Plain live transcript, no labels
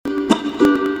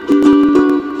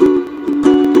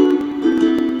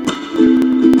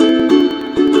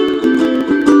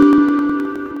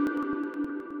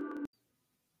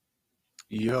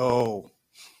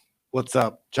What's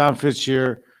up? John Fitch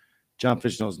here. John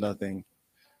Fitch knows nothing.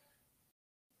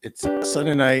 It's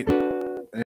Sunday night,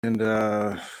 and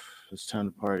it's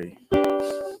time to party.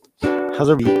 How's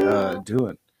everybody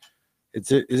doing?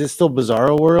 Is it still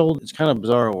Bizarro World? It's kind of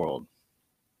Bizarro World.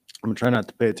 I'm gonna try not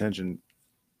to pay attention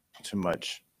too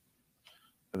much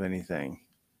of anything,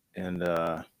 and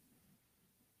I'm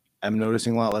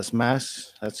noticing a lot less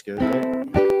masks. That's good, right?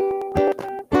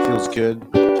 Feels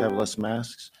good to have less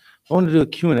masks. I want to do a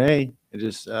Q&A and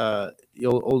just the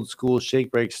old school shake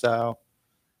break style.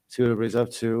 See what everybody's up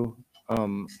to. See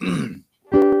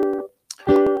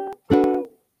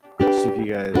if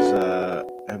you guys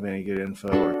have any good info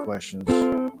or questions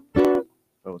about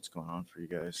what's going on for you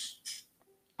guys.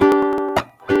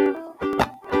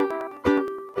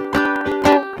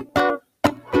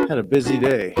 Had a busy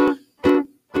day.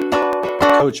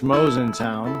 Coach Mo's in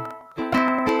town.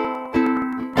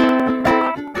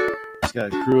 He's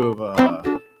got a crew of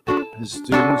his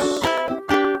students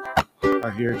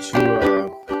are here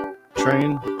to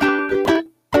train,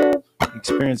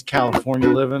 experience California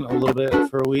living a little bit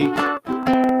for a week. And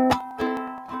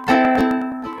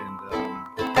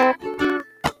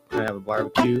gonna have a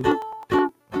barbecue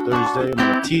on Thursday. I'm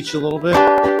gonna teach a little bit.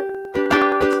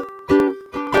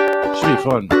 Should be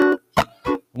fun. I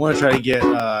want to try to get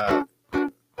Mo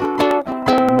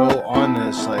on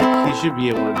this. Like, he should be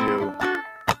able to do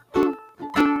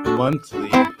monthly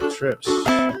trips.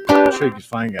 I'm sure you can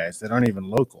find guys that aren't even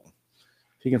local.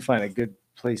 If you can find a good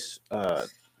place for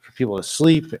people to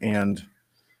sleep, and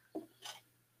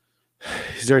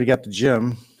he's already got the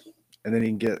gym, and then he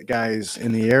can get guys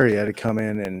in the area to come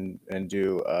in and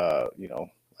do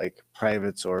like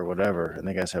privates or whatever, and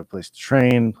the guys have a place to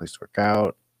train, place to work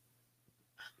out,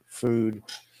 food.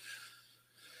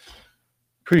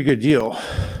 Pretty good deal.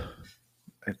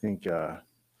 I think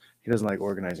he doesn't like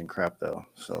organizing crap though,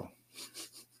 so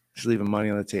he's leaving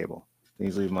money on the table.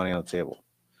 He's leaving money on the table.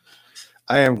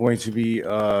 I am going to be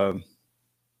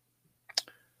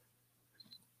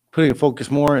putting a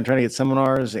focus more and trying to get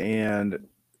seminars, and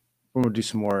we're going to do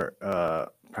some more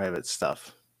private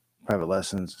stuff, private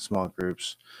lessons, small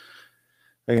groups.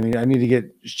 I need to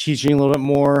get teaching a little bit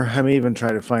more. I may even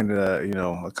try to find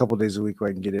a couple days a week where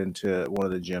I can get into one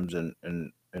of the gyms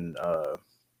and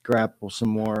grapple some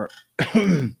more.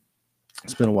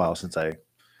 It's been a while since I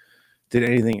did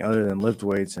anything other than lift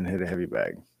weights and hit a heavy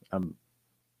bag. I'm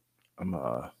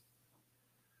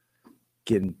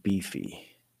getting beefy.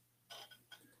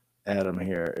 Adam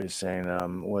here is saying,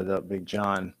 "What up, Big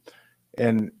John?"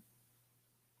 And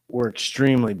we're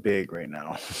extremely big right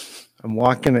now. I'm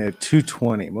walking at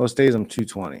 220. Most days I'm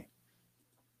 220.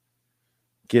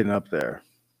 Getting up there.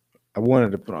 I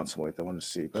wanted to put on some weight. I want to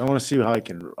see, but I want to see how I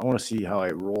want to see how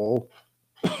I roll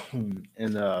and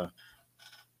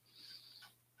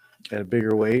at a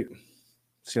bigger weight.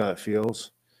 See how that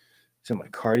feels. See how my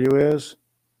cardio is,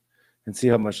 and see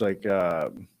how much a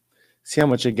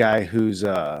guy who's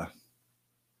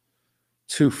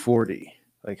 240.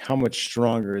 Like, how much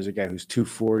stronger is a guy who's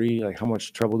 240? Like, how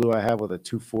much trouble do I have with a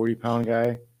 240-pound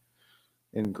guy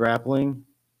in grappling?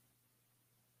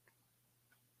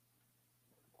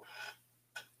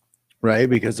 Right?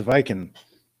 Because if I can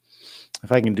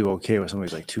do okay with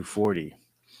somebody like 240,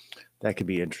 that could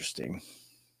be interesting.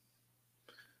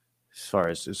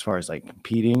 As far as like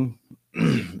competing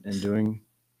and doing,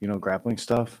 grappling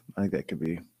stuff, I think that could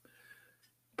be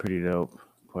pretty dope,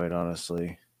 quite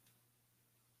honestly.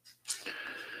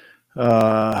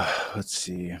 Let's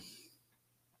see.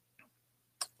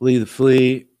 Lee the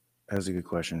Flea has a good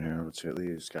question here. Let's see what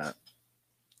Lee's got.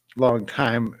 Long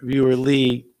time viewer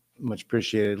Lee, much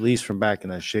appreciated. Lee's from back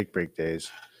in the Shake Break days.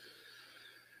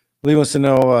 Lee wants to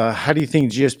know, how do you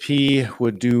think GSP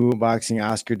would do boxing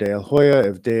Oscar De La Hoya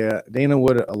if Dana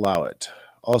would allow it?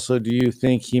 Also, do you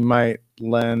think he might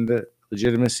lend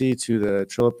legitimacy to the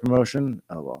Trilla promotion?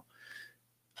 Oh,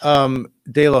 well.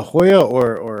 De La Hoya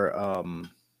or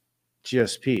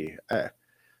GSP?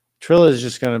 Trilla is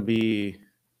just going to be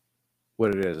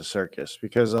what it is, a circus,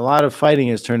 because a lot of fighting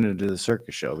has turned into the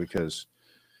circus show, because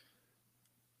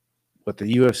what the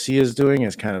UFC is doing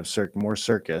is kind of more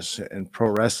circus and pro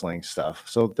wrestling stuff.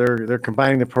 So they're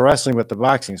combining the pro wrestling with the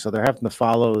boxing. So they're having to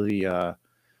follow the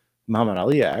Muhammad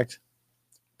Ali Act,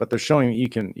 but they're showing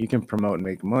that you can promote and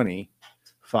make money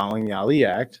following the Ali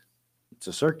Act. It's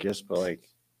a circus, but like,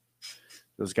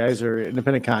 those guys are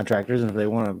independent contractors, and if they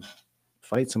want to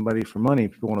fight somebody for money,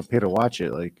 people want to pay to watch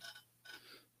it. Like,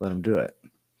 let them do it.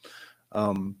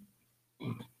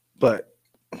 But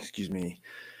excuse me.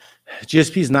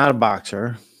 GSP is not a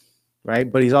boxer,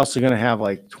 right? But he's also going to have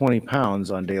like 20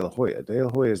 pounds on De La Hoya. De La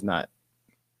Hoya is not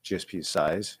GSP's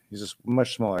size. He's just a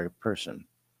much smaller person.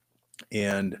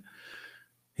 and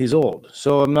he's old.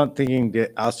 So I'm not thinking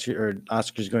that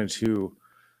Oscar's going to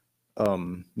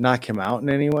knock him out in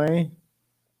any way.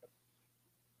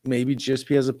 Maybe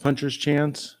GSP has a puncher's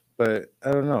chance, but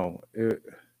I don't know.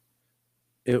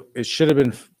 It should have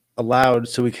been allowed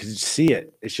so we could see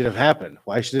it. It should have happened.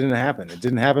 Why didn't it happen? It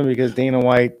didn't happen because Dana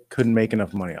White couldn't make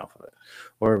enough money off of it,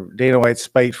 or Dana White's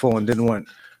spiteful and didn't want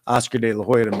Oscar De La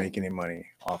Hoya to make any money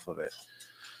off of it.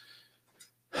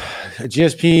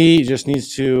 GSP just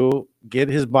needs to get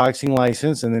his boxing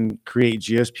license and then create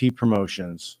GSP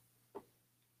promotions.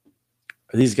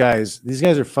 These guys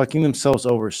are fucking themselves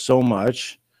over so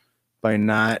much by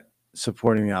not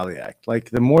supporting the Ali Act. Like,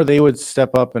 the more they would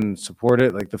step up and support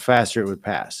it, like, the faster it would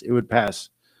pass. It would pass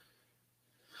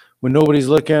when nobody's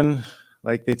looking.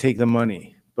 Like, they take the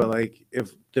money, but like,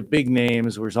 if the big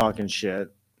names were talking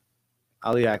shit,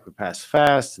 Ali Act would pass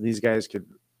fast. These guys could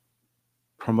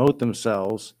promote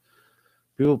themselves.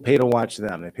 People pay to watch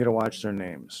them. They pay to watch their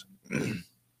names.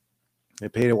 They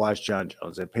pay to watch Jon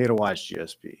Jones. They pay to watch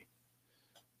GSP.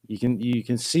 You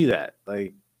can see that.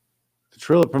 Like, the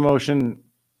Trilla promotion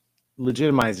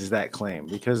legitimizes that claim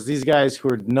because these guys who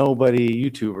are nobody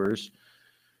YouTubers,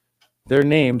 their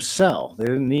names sell. They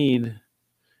didn't need,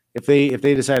 if they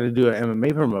decided to do an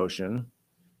MMA promotion,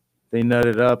 they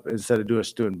nutted up instead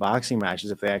of doing boxing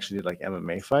matches. If they actually did like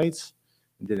MMA fights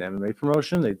and did an MMA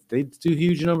promotion, they do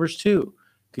huge numbers too.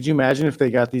 Could you imagine if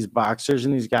they got these boxers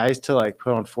and these guys to like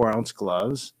put on 4-ounce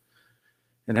gloves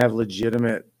and have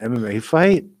legitimate MMA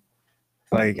fight?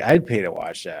 Like, I'd pay to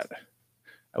watch that.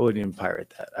 I wouldn't even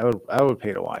pirate that. I would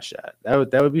pay to watch that.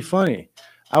 That would be funny.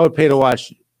 I would pay to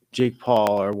watch Jake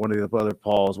Paul or one of the other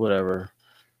Pauls, whatever,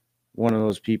 one of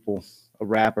those people, a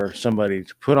rapper, somebody,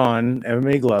 to put on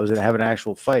MMA gloves and have an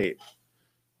actual fight.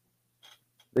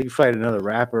 They could fight another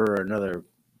rapper or another,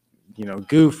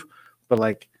 goof, but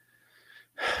like,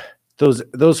 those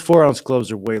 4-ounce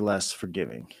gloves are way less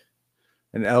forgiving.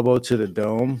 An elbow to the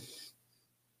dome,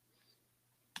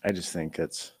 I just think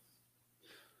that's,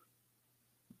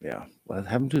 yeah. Well,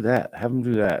 have them do that. Have them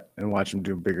do that and watch them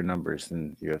do bigger numbers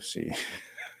than UFC.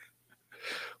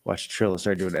 Watch Trilla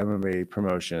start doing MMA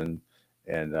promotion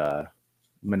and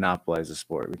monopolize the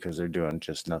sport because they're doing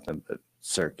just nothing but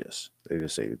circus.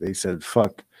 They said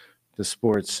fuck the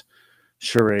sports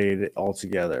charade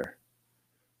altogether.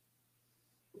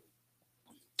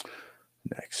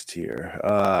 Next here,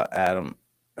 Adam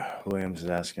Williams is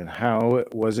asking, how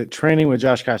was it training with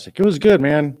Josh Koscheck? It was good,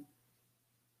 man.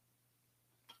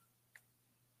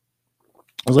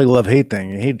 It was like a love-hate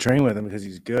thing. I hate training with him because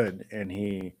he's good and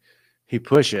he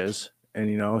pushes, and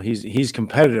he's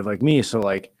competitive like me. So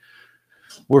like,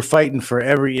 we're fighting for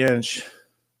every inch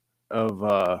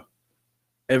of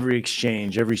every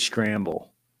exchange, every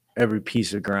scramble, every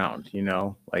piece of ground.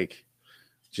 Like,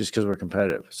 just because we're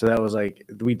competitive. So that was like,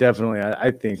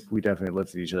 I think we definitely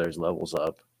lifted each other's levels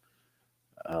up.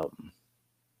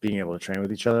 Being able to train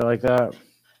with each other like that.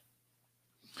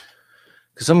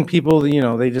 Because some people,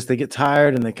 they get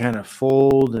tired and they kind of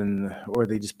fold or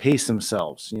they just pace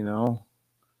themselves,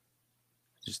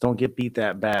 just don't get beat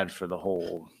that bad for the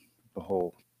whole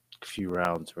few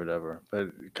rounds or whatever.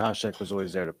 But Koscheck was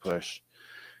always there to push.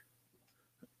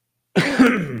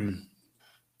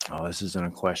 Oh, this isn't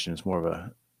a question. It's more of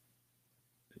a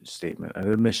statement,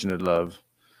 an admission of love.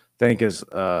 Thank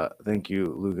you,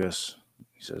 Lucas.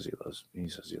 He says he loves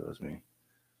me.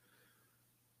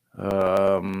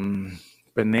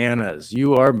 Bananas.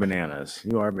 You are bananas.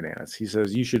 He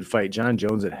says you should fight Jon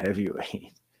Jones at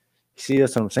heavyweight. See,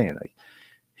 that's what I'm saying. Like,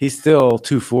 he's still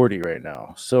 240 right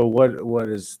now. So what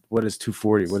is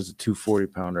 240? What does a 240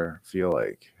 pounder feel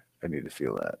like? I need to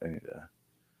feel that. I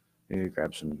need to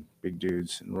grab some big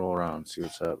dudes and roll around and see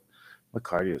what's up. My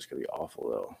cardio is gonna be awful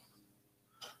though.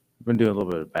 I've been doing a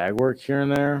little bit of bag work here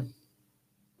and there,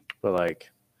 but like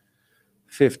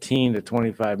 15 to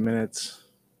 25 minutes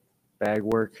bag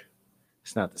work,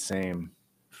 it's not the same.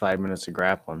 5 minutes of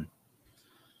grappling.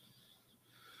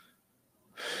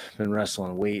 Been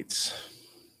wrestling weights.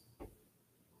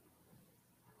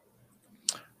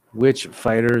 Which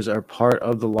fighters are part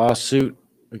of the lawsuit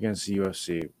against the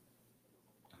UFC?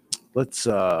 Let's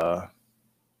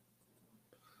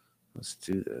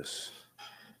do this.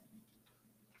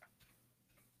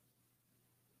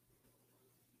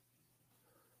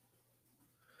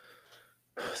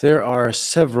 There are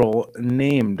several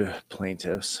named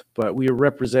plaintiffs, but we are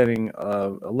representing a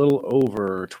little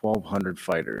over 1,200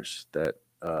 fighters that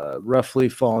roughly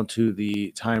fall into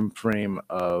the time frame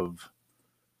of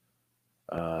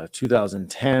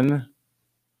 2010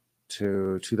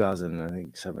 to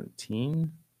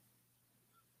 2017.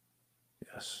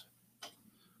 Yes.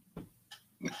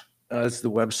 That's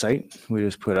the website we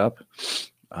just put up,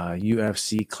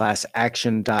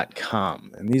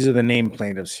 ufcclassaction.com. And these are the named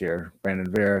plaintiffs here: Brandon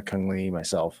Vera, Kung Lee,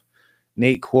 myself,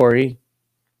 Nate Quarry,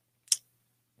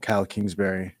 Kyle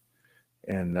Kingsbury,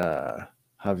 and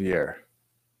Javier.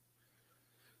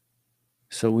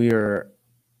 So we are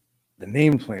the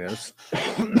named plaintiffs.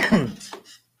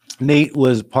 Nate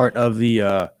was part of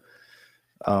the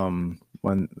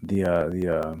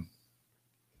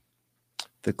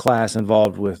the class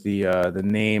involved with the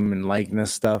name and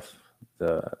likeness stuff.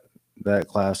 That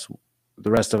class.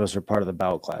 The rest of us are part of the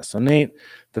bout class. So Nate,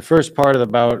 the first part of the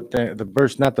bout,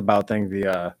 not the bout thing,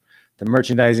 the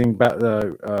merchandising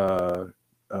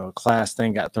class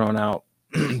thing got thrown out,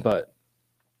 but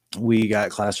we got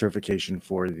class certification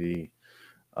for the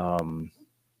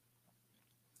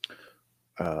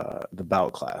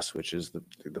bout class, which is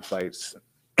the fights,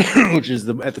 which is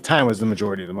at the time was the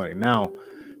majority of the money. Now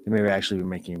they may actually be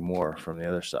making more from the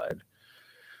other side.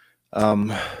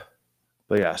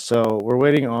 But yeah, so we're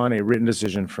waiting on a written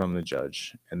decision from the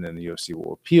judge, and then the UFC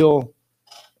will appeal,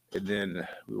 and then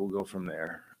we will go from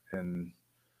there. And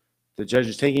the judge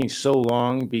is taking so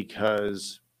long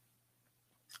because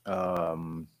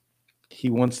he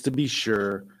wants to be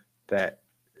sure that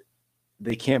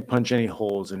they can't punch any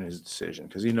holes in his decision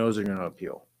because he knows they're going to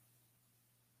appeal.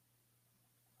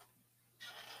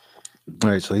 All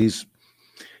right, so he's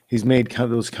made kind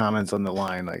of those comments on the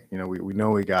line, like, we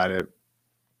know we got it.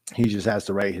 He just has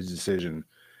to write his decision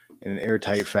in an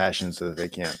airtight fashion so that they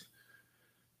can't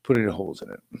put any holes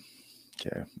in it.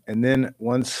 Okay. And then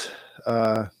once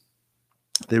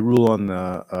they rule on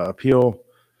the appeal,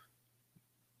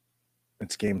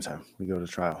 it's game time. We go to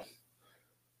trial,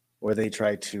 or they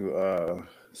try to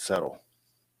settle.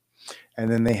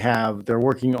 And then they're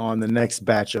working on the next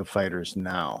batch of fighters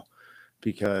now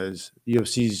because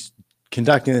UFC's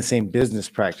conducting the same business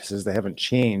practices. They haven't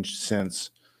changed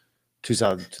since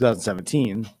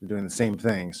 2017. They're doing the same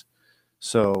things.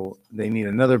 So they need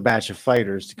another batch of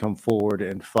fighters to come forward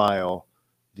and file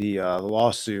the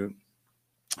lawsuit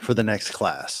for the next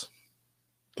class.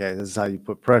 Okay, this is how you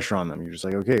put pressure on them. You're just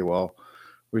like, okay, well,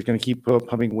 we're just going to keep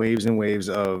pumping waves and waves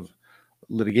of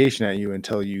litigation at you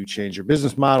until you change your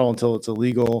business model, until it's a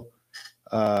legal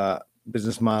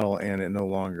business model and it no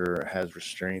longer has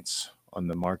restraints on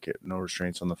the market, no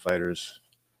restraints on the fighters'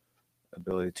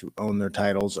 ability to own their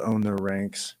titles, own their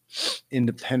ranks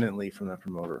independently from the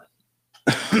promoter.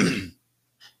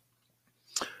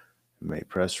 May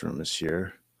press room is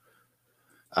here.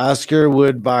 Oscar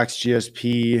would box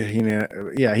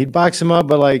GSP. He'd box him up,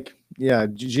 but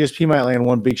GSP might land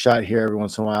one big shot here every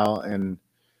once in a while, and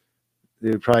they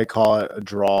would probably call it a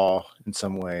draw in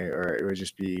some way, or it would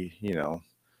just be,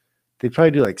 they'd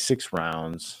probably do like 6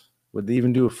 rounds. Would they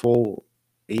even do a full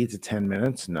 8 to 10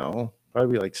 minutes? No,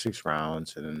 probably like 6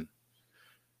 rounds, and then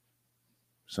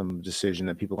some decision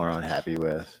that people are unhappy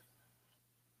with.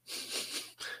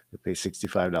 They pay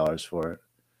 $65 for it.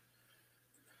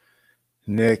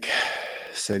 Nick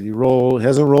said he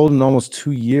hasn't rolled in almost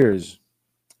 2 years.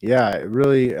 Yeah, it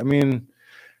really. I mean,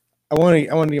 I want to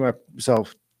get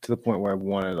myself to the point where I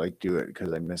want to do it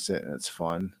because I miss it and it's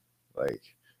fun.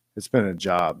 It's been a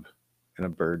job and a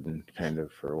burden kind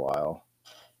of for a while.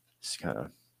 It's kind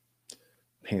of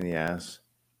pain in the ass.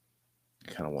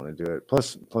 I kind of want to do it.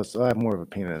 Plus, I have more of a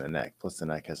pain in the neck. Plus, the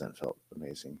neck hasn't felt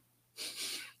amazing.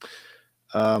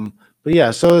 But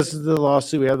yeah, so this is the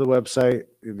lawsuit. We have the website,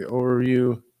 we have the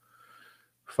overview.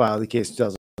 Filed the case in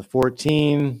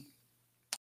 2014.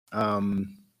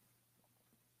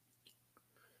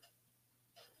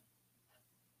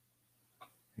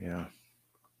 Yeah.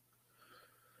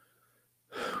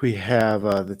 We have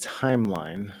the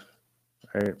timeline,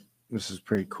 right? This is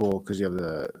pretty cool because you have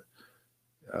the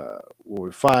what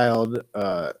we filed.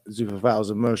 Zuffa files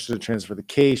a motion to transfer the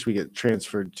case. We get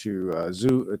transferred to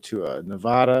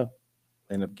Nevada.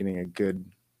 End up getting a good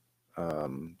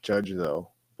judge though,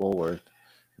 Bulworth,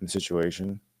 in the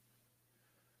situation.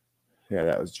 Yeah,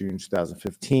 that was June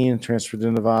 2015. Transferred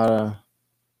to Nevada.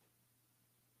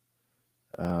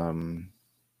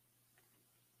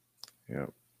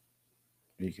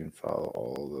 You can follow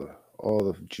all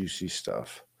the juicy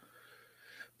stuff.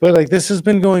 But this has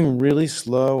been going really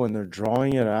slow, and they're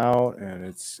drawing it out, and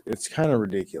it's kind of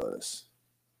ridiculous.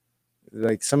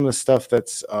 Some of the stuff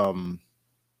that's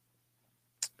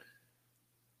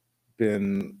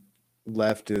been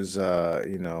left is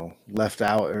left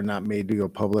out or not made to go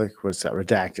public. What's that?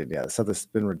 Redacted. Yeah, the stuff that's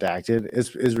been redacted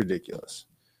is ridiculous.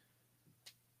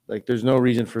 There's no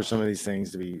reason for some of these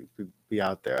things to be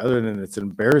out there, other than it's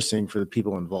embarrassing for the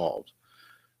people involved.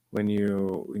 When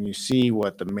you see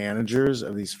what the managers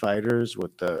of these fighters,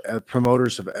 what the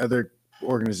promoters of other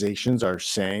organizations are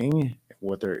saying,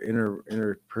 what their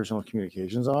interpersonal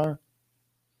communications are.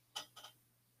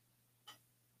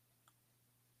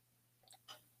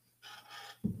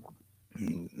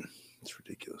 It's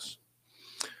ridiculous.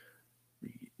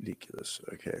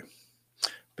 Okay.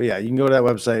 But yeah, you can go to that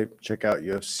website, check out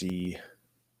UFC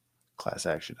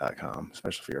ClassAction.com,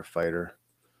 especially if you're a fighter.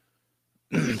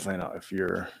 Find out if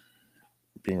you're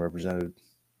being represented,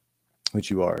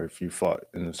 which you are if you fought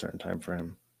in a certain time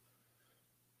frame.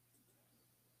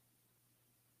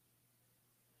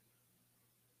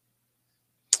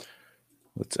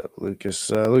 What's up, Lucas?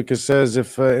 Lucas says,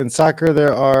 if in soccer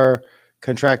there are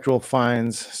contractual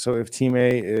fines, so if Team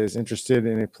A is interested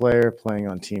in a player playing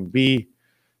on Team B,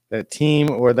 that team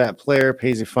or that player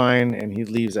pays a fine and he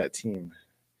leaves that team.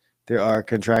 There are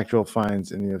contractual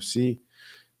fines in the UFC.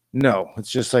 No,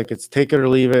 it's just like it's take it or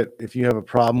leave it. If you have a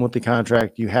problem with the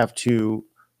contract, you have to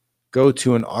go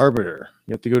to an arbiter.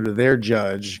 You have to go to their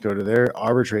judge, go to their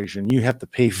arbitration. You have to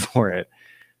pay for it.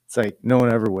 It's like no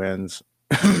one ever wins.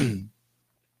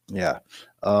 Yeah.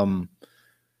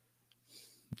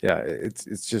 Yeah,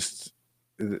 it's just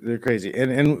they're crazy.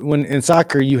 And when in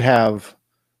soccer you have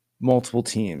multiple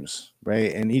teams,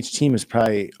 right? And each team is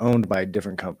probably owned by a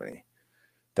different company.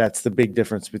 That's the big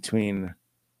difference between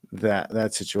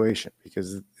that situation,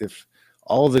 because if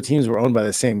all of the teams were owned by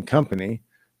the same company,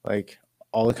 like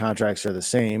all the contracts are the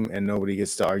same and nobody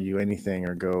gets to argue anything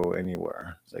or go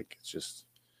anywhere. It's like it's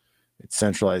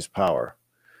centralized power.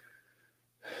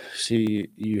 See,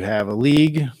 you have a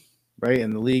league, right?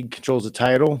 And the league controls the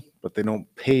title, but they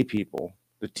don't pay people.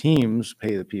 The teams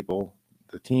pay the people.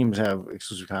 The teams have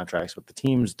exclusive contracts, but the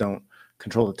teams don't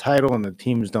control the title and the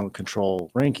teams don't control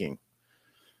ranking.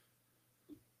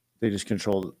 They just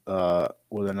control whether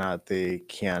or not they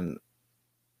can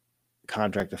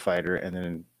contract a fighter and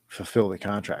then fulfill the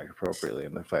contract appropriately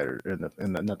in the fighter,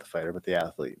 not the fighter, but the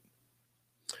athlete.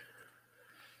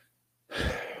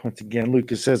 Once again,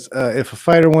 Lucas says, if a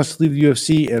fighter wants to leave the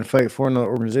UFC and fight for another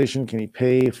organization, can he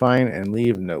pay, fine, and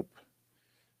leave? Nope.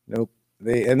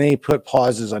 They put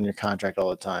pauses on your contract all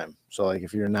the time. So like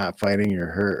if you're not fighting, you're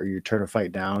hurt, or you turn a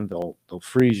fight down, they'll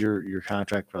freeze your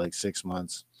contract for like 6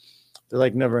 months. They're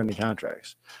like never ending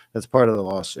contracts. That's part of the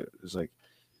lawsuit. It's like,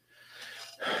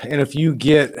 and if you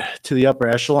get to the upper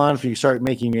echelon, if you start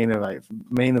making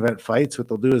main event fights, what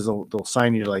they'll do is they'll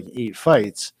sign you to like 8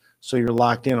 fights, so you're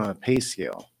locked in on a pay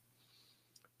scale.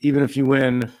 Even if you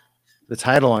win the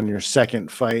title on your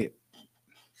second fight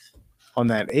on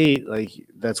that 8, like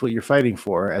that's what you're fighting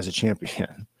for as a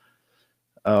champion.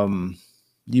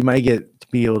 You might get to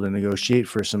be able to negotiate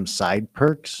for some side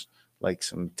perks, like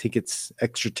some tickets,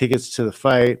 extra tickets to the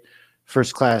fight,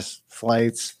 first class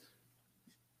flights,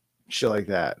 shit like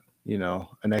that,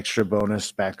 an extra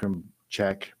bonus, backroom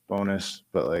check bonus,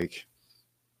 but like,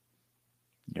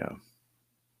 yeah.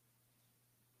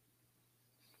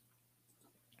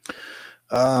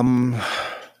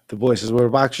 The boy says, would a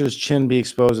boxer's chin be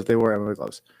exposed if they wore MMA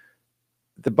gloves?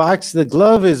 The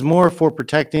glove is more for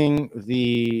protecting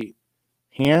the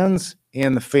hands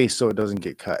and the face so it doesn't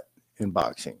get cut in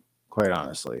boxing, quite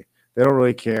honestly. They don't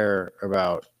really care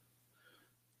about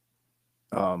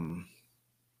brain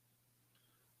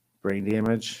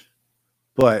damage,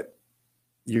 but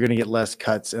you're going to get less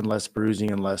cuts and less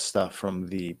bruising and less stuff from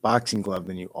the boxing glove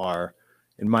than you are,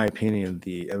 in my opinion,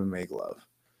 the MMA glove.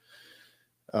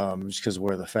 Just because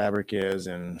where the fabric is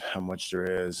and how much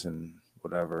there is and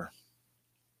whatever.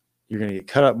 You're going to get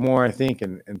cut up more, I think,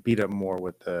 and beat up more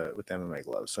with MMA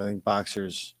gloves. So I think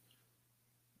boxers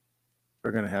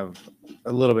are going to have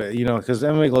a little bit, because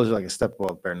MMA gloves are like a step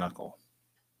above bare knuckle.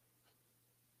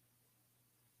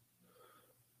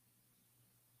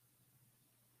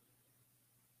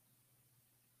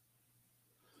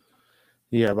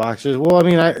 Yeah, boxers. Well, I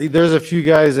mean, there's a few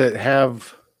guys that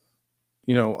have,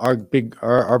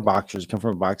 our boxers come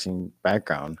from a boxing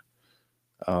background.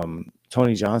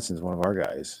 Tony Johnson's one of our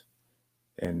guys,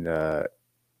 and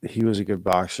he was a good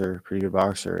boxer, pretty good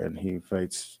boxer, and he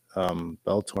fights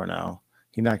Bellator now.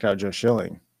 He knocked out Joe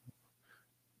Schilling.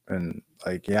 And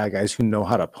like, yeah, guys who know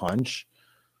how to punch,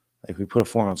 like we put a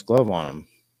 4-ounce glove on them.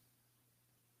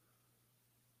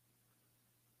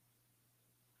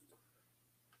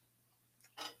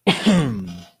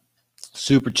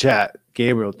 Super chat,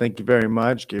 Gabriel. Thank you very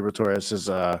much. Gabriel Torres says,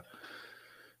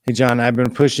 hey, John, I've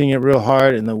been pushing it real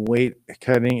hard in the weight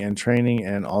cutting and training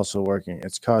and also working.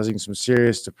 It's causing some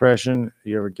serious depression.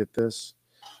 You ever get this?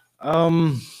 Are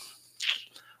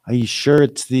you sure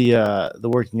it's the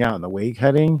working out and the weight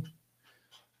cutting?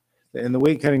 And the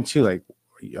weight cutting too, like,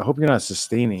 I hope you're not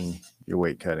sustaining your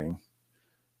weight cutting.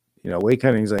 Weight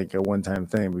cutting is like a one-time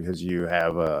thing because you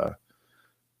have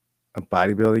a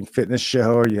bodybuilding fitness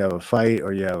show, or you have a fight,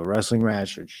 or you have a wrestling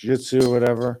match, or jiu-jitsu, or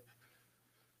whatever,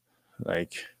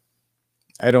 like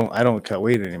I don't cut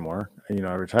weight anymore. I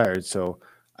retired, so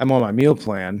I'm on my meal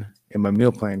plan, and my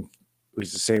meal plan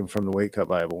was the same from the Weight Cut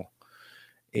Bible,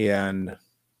 and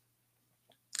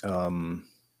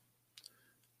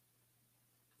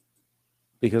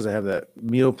because I have that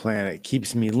meal plan, it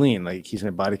keeps me lean, like it keeps my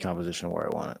body composition where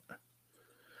I want it,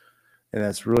 and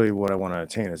that's really what I want to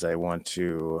attain. Is I want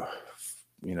to,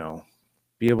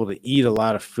 be able to eat a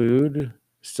lot of food,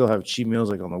 still have cheat meals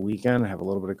like on the weekend, have a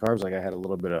little bit of carbs. Like I had a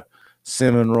little bit of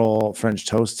cinnamon roll French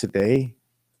toast today,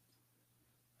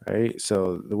 right?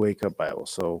 So the Wake Up Bible.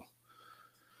 So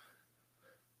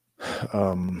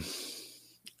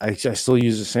I still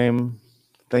use the same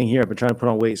thing here. I've been trying to put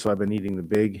on weight, so I've been eating the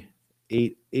big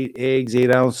eight eggs,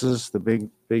 8 ounces, the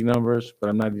big numbers, but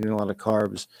I'm not eating a lot of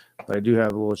carbs. But I do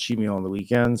have a little cheat meal on the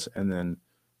weekends, and then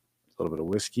a little bit of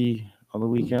whiskey on the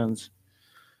weekends.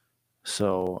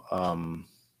 So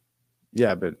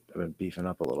yeah, I've been beefing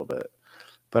up a little bit,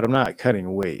 but I'm not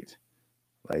cutting weight.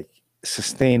 Like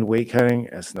sustained weight cutting,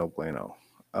 that's no bueno.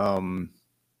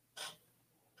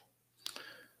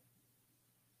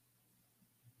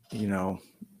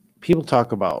 People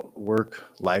talk about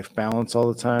work-life balance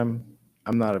all the time.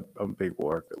 I'm not a big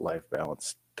work-life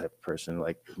balance type of person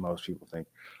like most people think.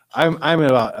 I'm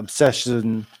about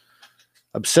obsessively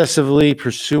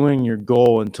pursuing your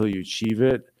goal until you achieve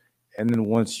it, and then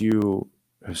once you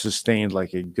have sustained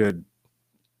like a good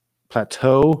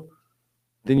plateau,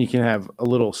 then you can have a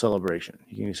little celebration.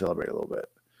 You can celebrate a little bit,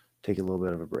 take a little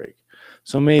bit of a break.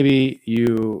 So maybe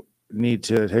you need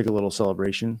to take a little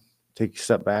celebration, take a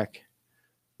step back.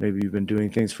 Maybe you've been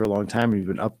doing things for a long time, you've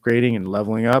been upgrading and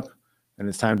leveling up, and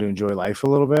it's time to enjoy life a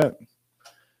little bit.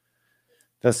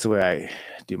 That's the way I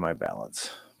do my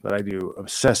balance. But I do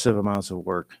obsessive amounts of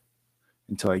work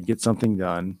until I get something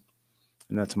done,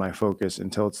 and that's my focus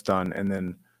until it's done, and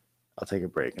then I'll take a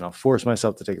break, and I'll force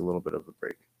myself to take a little bit of a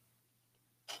break.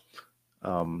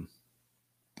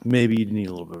 Maybe you need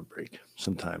a little bit of a break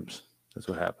sometimes. That's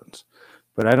what happens.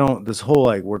 But I don't, this whole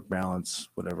like work balance,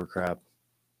 whatever crap,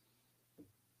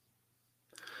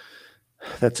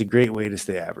 that's a great way to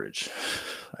stay average.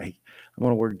 I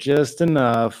want to work just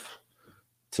enough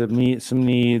to meet some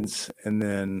needs, and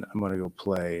then I'm going to go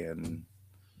play and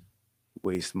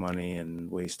waste money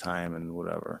and waste time and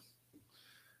whatever.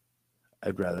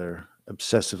 I'd rather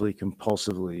obsessively,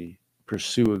 compulsively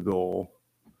pursue a goal,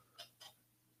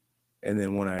 and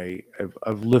then when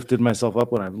I've lifted myself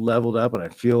up, when I've leveled up and I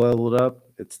feel leveled up,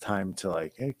 it's time to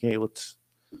like, okay, let's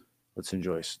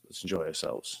enjoy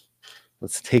ourselves.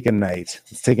 Let's take a night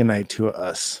to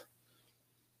us.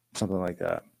 Something like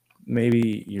that.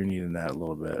 Maybe you're needing that a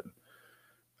little bit.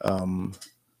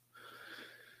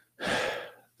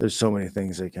 There's so many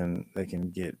things that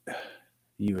can get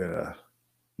you in a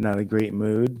not a great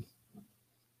mood.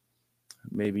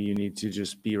 Maybe you need to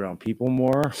just be around people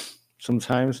more.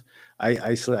 Sometimes I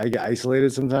get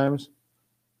isolated sometimes,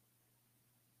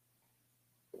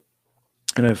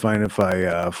 and I find if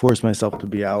I force myself to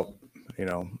be out,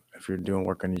 if you're doing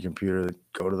work on your computer,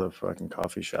 go to the fucking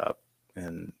coffee shop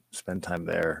and spend time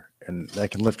there, and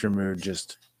that can lift your mood.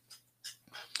 Just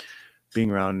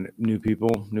being around new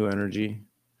people, new energy.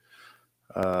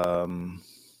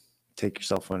 Take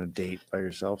yourself on a date by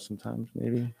yourself sometimes,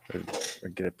 maybe, or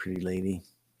get a pretty lady.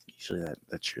 Usually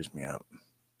that cheers me up.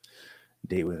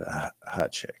 Date with a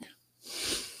hot chick.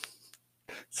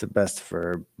 It's the best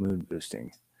for mood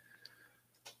boosting.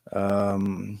 All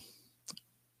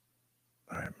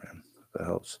right, man. That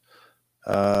helps.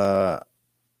 Tyler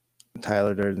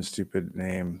Durden, stupid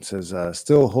name, says,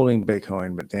 still holding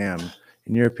Bitcoin, but damn,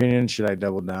 in your opinion, should I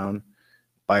double down?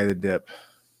 Buy the dip.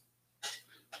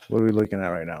 What are we looking at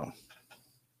right now?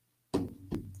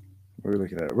 What are we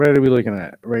looking at? What are we looking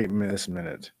at right this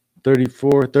minute?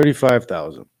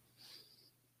 35,000.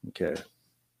 Okay.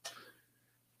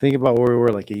 Think about where we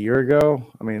were like a year ago.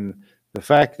 I mean, the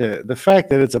fact that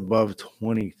it's above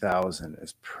 20,000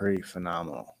 is pretty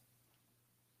phenomenal.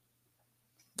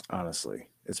 Honestly,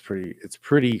 it's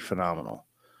pretty phenomenal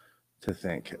to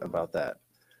think about that.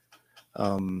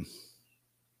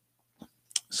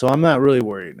 So I'm not really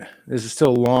worried. This is still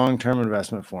a long-term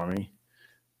investment for me.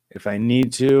 If I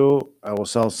need to, I will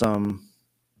sell some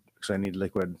because I need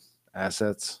liquid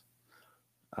assets.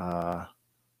 But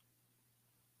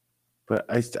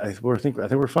I think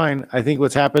we're fine. I think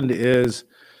what's happened is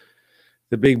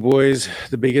the big boys,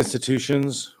 the big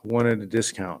institutions wanted a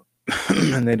discount,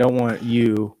 and they don't want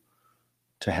you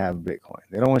to have Bitcoin.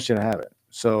 They don't want you to have it.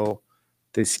 So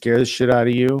they scare the shit out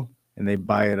of you, and they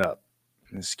buy it up.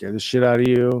 And they scare the shit out of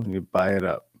you, and you buy it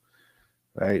up.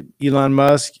 right? Elon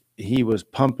Musk, he was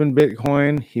pumping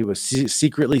Bitcoin. He was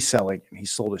secretly selling. He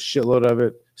sold a shitload of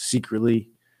it secretly.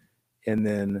 And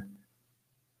then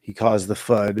he caused the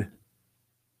FUD,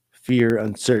 fear,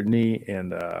 uncertainty,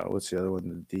 and what's the other one?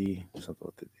 The D, something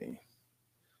with the D.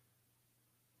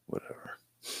 Whatever.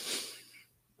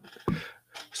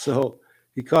 So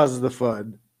he causes the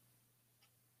FUD.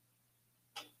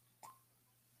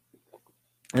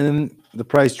 And then the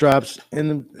price drops, and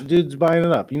the dude's buying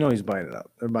it up. You know he's buying it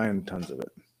up. They're buying tons of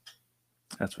it.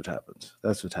 That's what happens.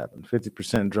 That's what happened.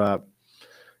 50% drop.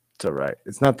 It's all right.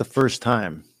 It's not the first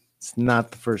time. It's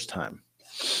not the first time.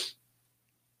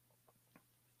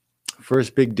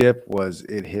 First big dip was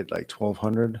it hit like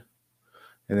 1,200,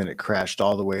 and then it crashed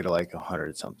all the way to like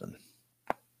 100 something.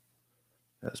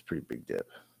 That was a pretty big dip.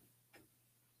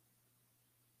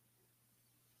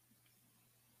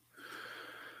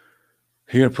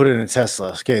 You're gonna put it in a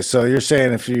Tesla. Okay, so you're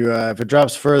saying if it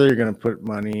drops further, you're gonna put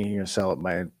money, you're gonna sell it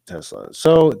by Tesla.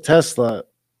 So Tesla,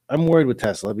 I'm worried with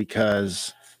Tesla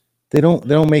because they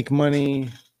don't make money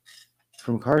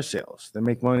from car sales. They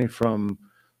make money from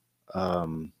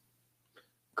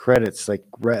credits, like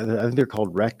I think they're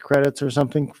called REC credits or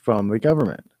something from the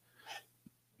government.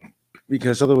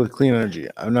 Because other with clean energy,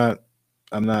 I'm not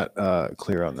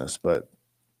clear on this, but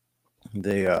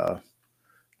they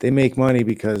make money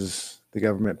because the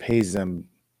government pays them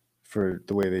for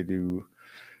the way they do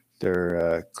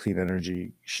their clean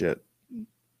energy shit.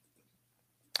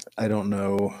 I don't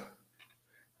know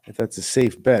if that's a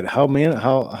safe bet.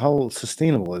 How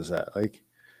sustainable is that? Like,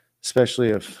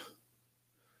 especially if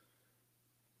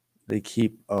they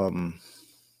keep devaluing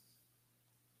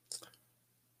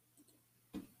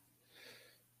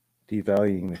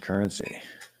the currency.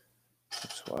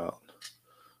 It's wild.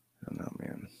 I don't know,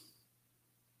 man.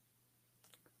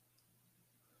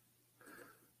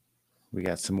 We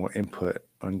got some more input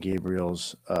on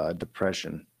Gabriel's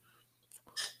depression.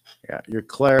 Yeah, your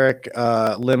cleric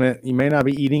limit. You may not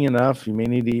be eating enough. You may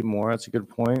need to eat more. That's a good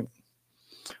point.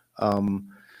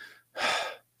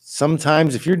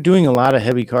 Sometimes if you're doing a lot of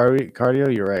heavy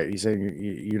cardio, you're right. He's saying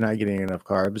you're not getting enough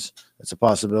carbs. That's a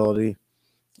possibility.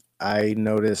 I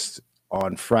noticed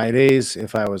on Fridays,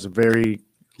 if I was very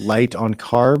light on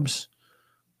carbs,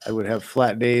 I would have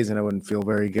flat days and I wouldn't feel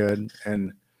very good.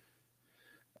 And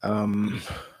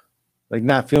like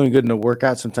not feeling good in a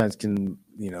workout sometimes can,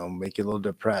 make you a little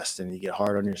depressed and you get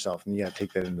hard on yourself, and you got to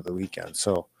take that into the weekend.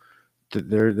 So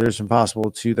there's impossible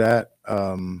to that.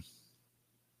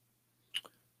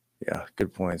 Yeah,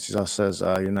 good points. He also says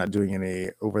you're not doing any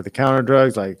over-the-counter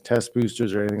drugs like test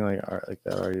boosters or anything like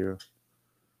that, are you?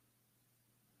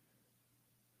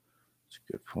 That's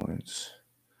good points.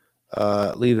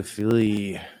 Lee the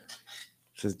Philly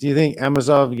says, do you think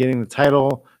Amazov getting the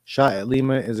title shot at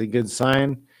Lima is a good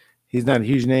sign? He's not a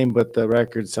huge name, but the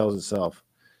record sells itself.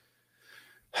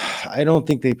 I don't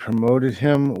think they promoted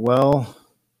him well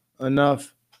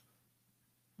enough.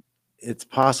 It's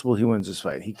possible he wins this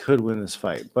fight. He could win this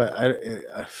fight, but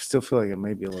I still feel like it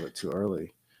may be a little bit too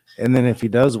early. And then if he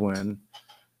does win,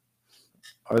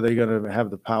 are they going to have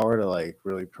the power to like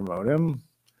really promote him?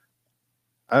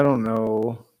 I don't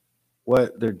know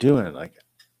what they're doing. Like,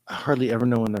 I hardly ever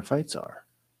know when their fights are.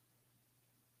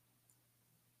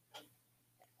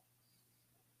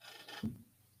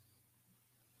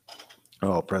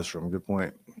 Oh, press room. Good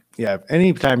point. Yeah,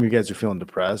 anytime you guys are feeling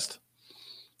depressed,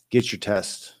 get your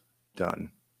test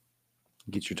done.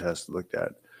 Get your test looked at.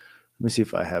 Let me see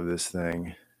if I have this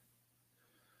thing.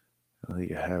 I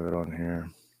think I have it on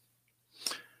here.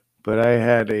 But I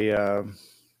had a...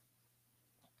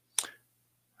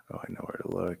 I know where to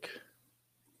look.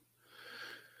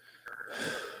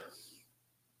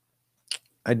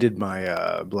 I did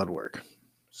my blood work.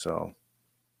 So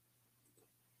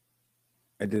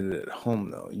I did it at home,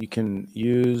 though. You can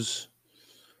use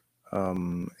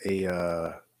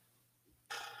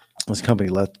this company,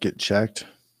 Let's Get Checked.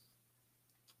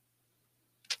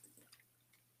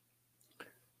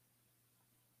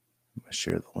 I'm going to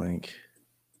share the link.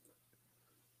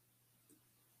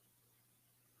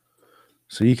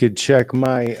 So you could check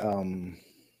my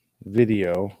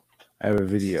video. I have a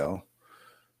video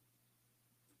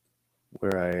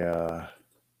where I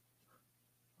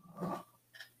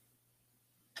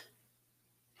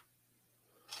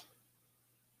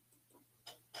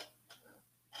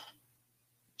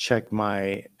check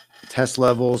my test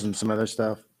levels and some other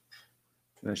stuff.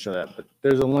 I'm going to show that. But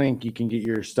there's a link. You can get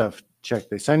your stuff checked.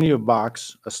 They send you a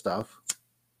box of stuff.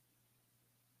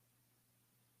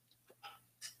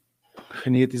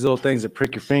 And you get these little things that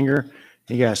prick your finger.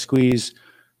 You got to squeeze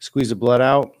the blood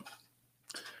out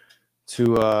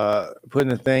to put in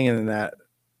the thing, and then that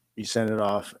you send it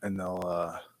off, and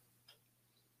they'll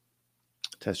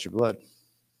test your blood.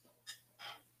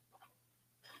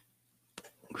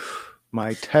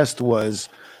 My test was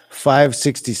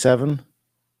 567,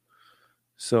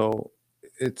 so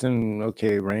it's in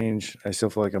okay range. I still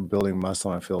feel like I'm building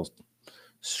muscle, and I feel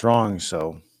strong,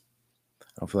 so I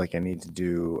don't feel like I need to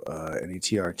do any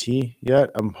TRT yet.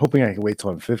 I'm hoping I can wait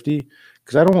till I'm 50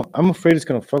 because I'm afraid it's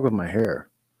gonna fuck with my hair.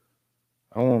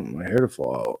 I don't want my hair to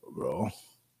fall out, bro.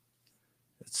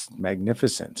 It's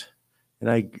magnificent,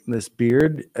 and this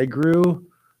beard I grew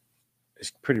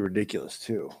is pretty ridiculous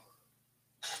too.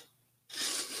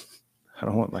 I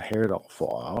don't want my hair to all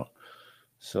fall out,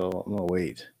 so I'm gonna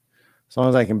wait. As long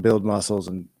as I can build muscles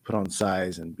and put on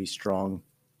size and be strong.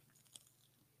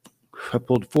 I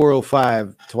pulled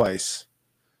 405 twice.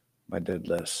 My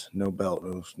deadlifts, no belt,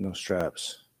 no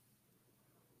straps.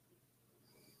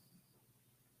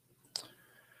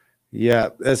 Yeah,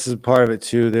 this is part of it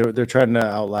too. They're trying to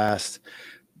outlast.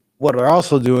 What they're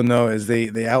also doing though is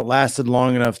they outlasted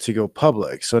long enough to go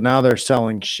public. So now they're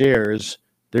selling shares.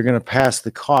 They're going to pass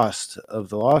the cost of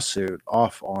the lawsuit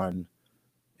off on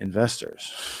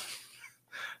investors.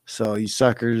 So you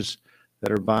suckers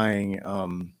that are buying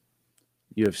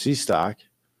UFC stock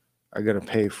are going to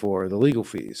pay for the legal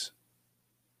fees.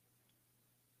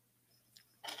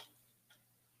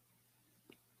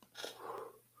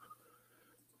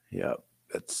 Yep,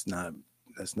 that's not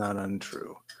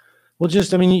untrue. Well,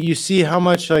 you see how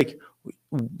much like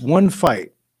one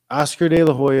fight, Oscar De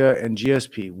La Hoya and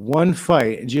GSP, one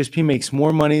fight, and GSP makes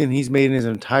more money than he's made in his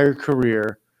entire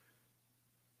career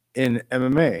in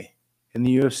MMA, in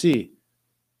the UFC.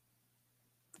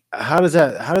 How does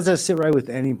that sit right with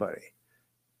anybody,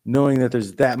 knowing that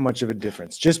there's that much of a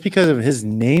difference just because of his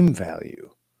name value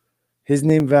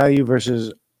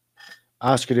versus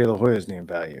Oscar De La Hoya's name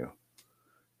value?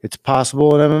 It's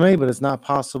possible in MMA, but it's not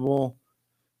possible.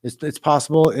 It's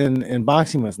possible in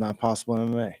boxing, but it's not possible in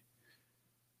MMA.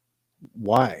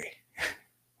 Why?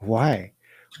 Why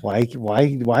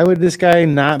would this guy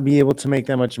not be able to make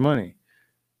that much money?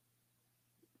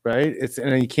 Right?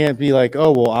 And you can't be like,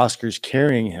 oh, well, Oscar's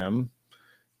carrying him,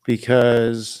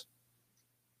 because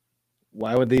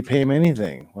why would they pay him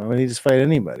anything? Why would he just fight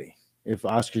anybody? If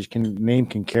Oscar's name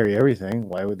can carry everything,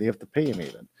 why would they have to pay him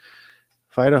even?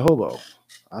 Fight a hobo.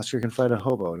 Oscar can fight a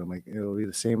hobo, and it'll be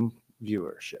the same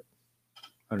viewership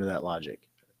under that logic.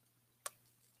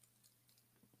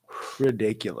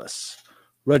 Ridiculous.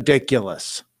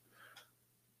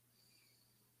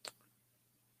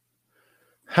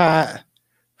 Ha!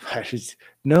 Fighters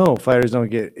don't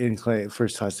get in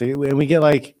first class ticket, and we get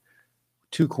like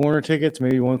 2 corner tickets,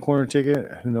 maybe 1 corner ticket.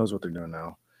 Who knows what they're doing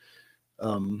now?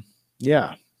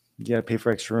 Yeah, you gotta pay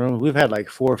for extra room. We've had like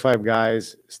 4 or 5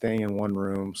 guys staying in one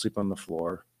room, sleep on the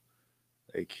floor.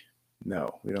 Like,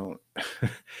 no, we don't.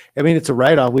 I mean, it's a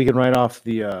write-off. We can write off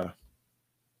the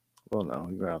well, no,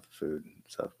 we can write off the food and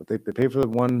stuff, but they pay for the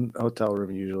one hotel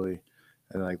room usually,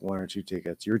 and like 1 or 2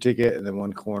 tickets. Your ticket, and then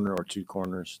 1 corner or 2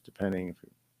 corners, depending if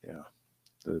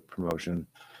the promotion.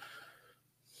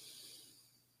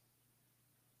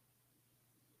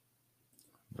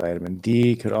 Vitamin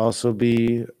D could also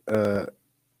be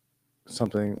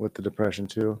something with the depression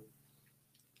too.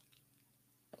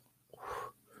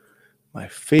 My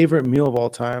favorite meal of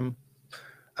all time.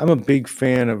 I'm a big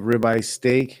fan of ribeye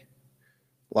steak,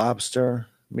 lobster,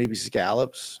 maybe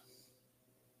scallops.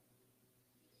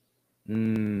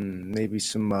 Maybe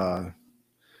some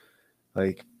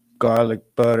like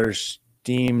garlic butter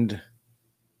steamed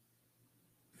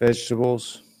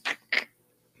vegetables.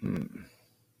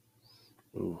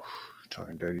 Ooh,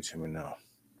 talking dirty to me now.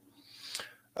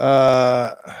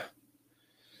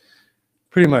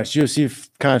 Pretty much UFC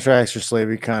contracts or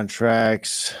slavery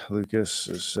contracts. Lucas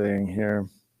is saying here.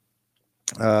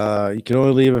 You can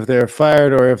only leave if they're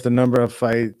fired or if the number of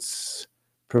fights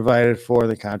provided for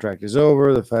the contract is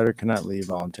over. The fighter cannot leave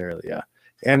voluntarily. Yeah.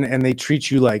 And they treat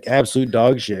you like absolute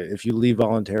dog shit if you leave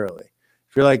voluntarily.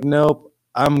 If you're like, nope,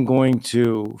 I'm going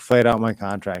to fight out my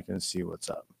contract and see what's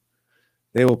up.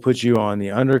 They will put you on the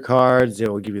undercards. They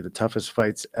will give you the toughest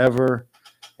fights ever,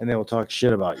 and they will talk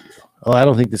shit about you. Oh, I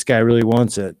don't think this guy really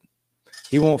wants it.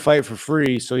 He won't fight for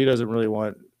free, so he doesn't really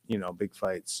want, big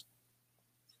fights.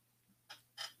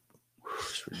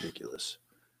 It's ridiculous.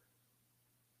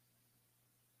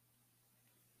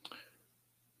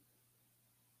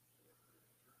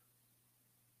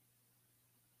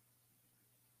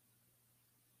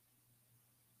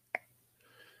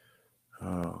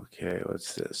 Okay,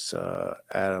 what's this?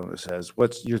 Adam says,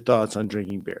 what's your thoughts on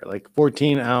drinking beer? Like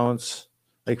 14,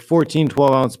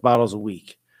 12-ounce bottles a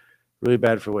week. Really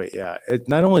bad for weight. Yeah. It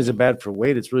not only is it bad for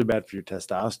weight, it's really bad for your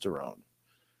testosterone.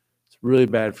 really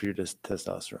bad for your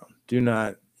testosterone. Do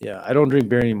not. Yeah, I don't drink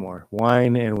beer anymore.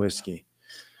 Wine and whiskey.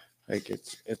 Like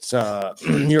it's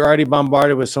you're already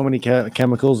bombarded with so many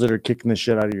chemicals that are kicking the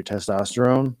shit out of your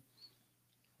testosterone.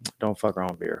 Don't fuck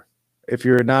around with beer. If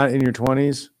you're not in your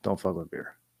 20s, don't fuck with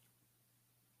beer.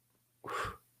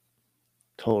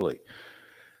 Totally.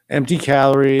 Empty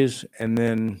calories, and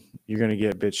then you're gonna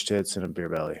get bitch tits and a beer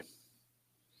belly.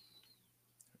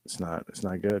 It's not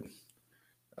good.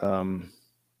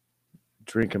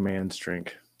 Drink a man's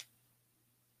drink.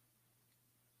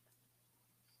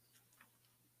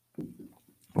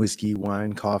 Whiskey,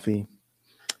 wine, coffee,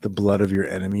 the blood of your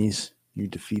enemies, you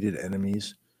defeated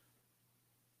enemies.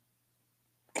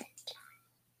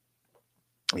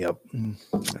 Yep.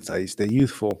 That's how you stay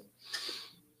youthful.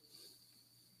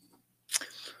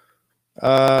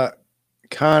 Connor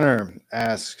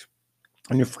asks,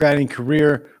 in your fighting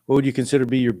career, what would you consider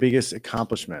be your biggest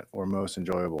accomplishment or most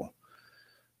enjoyable?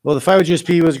 Well, the fight with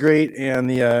GSP was great, and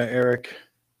the Eric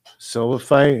Silva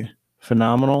fight,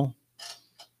 phenomenal.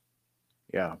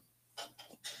 Yeah.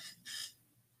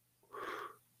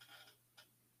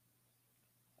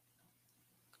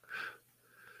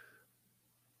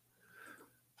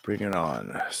 Bring it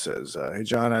on, says, hey,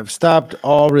 John, I've stopped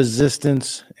all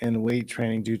resistance and weight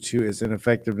training due to its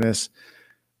ineffectiveness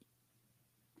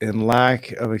and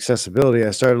lack of accessibility.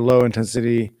 I started low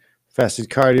intensity fasted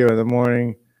cardio in the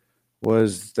morning.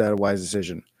 Was that a wise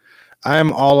decision?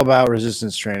 I'm all about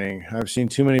resistance training. I've seen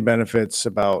too many benefits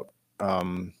about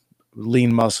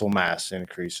lean muscle mass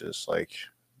increases. Like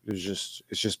it's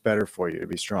just better for you to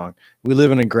be strong. We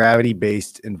live in a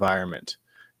gravity-based environment.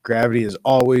 Gravity is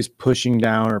always pushing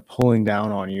down or pulling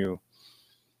down on you.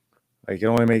 Like it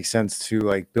only makes sense to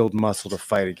like build muscle to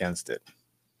fight against it.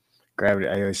 Gravity,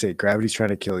 I always say, gravity's trying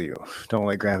to kill you. Don't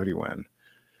let gravity win.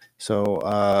 So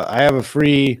I have a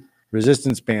free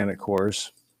resistance band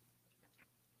course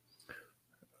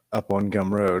up on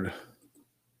Gum Road.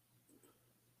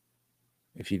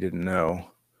 If you didn't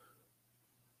know,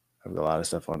 I've got a lot of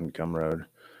stuff on Gum Road.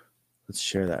 Let's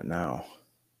share that now.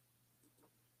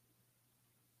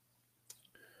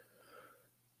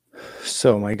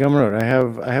 So my Gum Road, I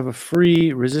have a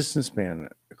free resistance band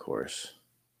course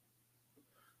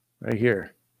right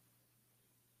here.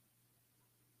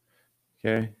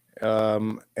 Okay.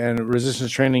 And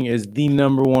resistance training is the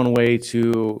number one way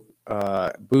to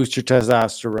boost your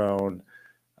testosterone,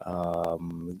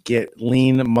 get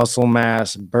lean muscle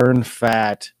mass, burn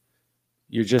fat.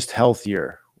 You're just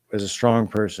healthier as a strong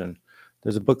person.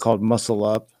 There's a book called Muscle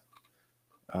Up.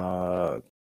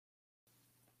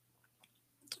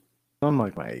 On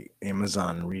like my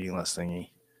Amazon reading list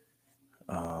thingy.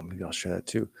 Maybe I'll share that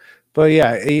too. But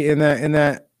yeah, in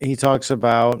that he talks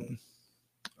about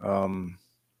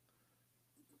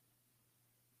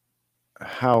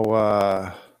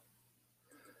how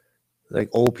like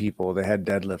old people, they had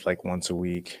deadlift like once a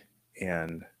week,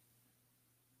 and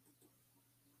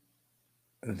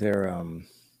their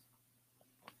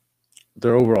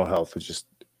overall health was just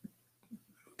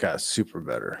got super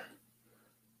better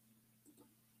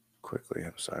quickly.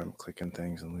 I'm sorry, I'm clicking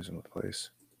things and losing my place.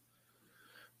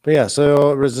 But yeah,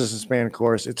 so resistance band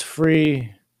course, it's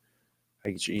free.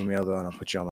 I get your email though, and I'll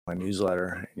put you on my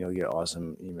newsletter, and you'll get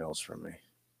awesome emails from me.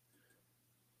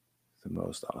 The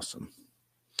most awesome.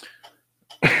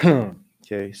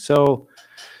 Okay, so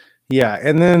yeah,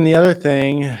 and then the other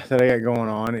thing that I got going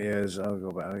on is I'll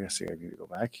go back. I guess I need to go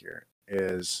back here.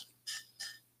 Is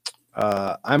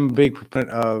I'm a big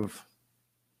proponent of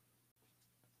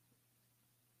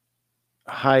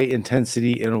high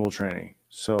intensity interval training.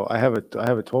 So I have a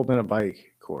 12-minute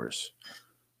bike course.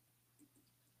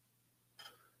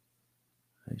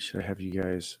 Should I have you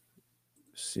guys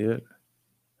see it?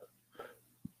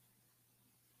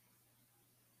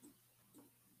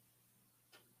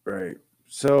 Right.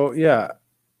 So yeah,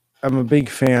 I'm a big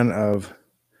fan of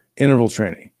interval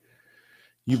training.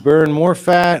 You burn more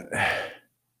fat,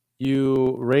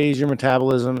 you raise your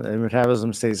metabolism, and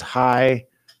metabolism stays high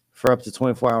for up to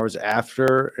 24 hours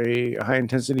after a high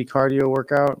intensity cardio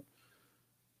workout.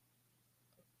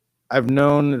 I've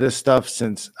known this stuff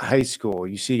since high school.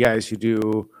 You see guys who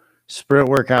do sprint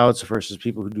workouts versus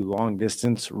people who do long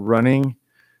distance running,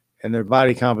 and their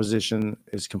body composition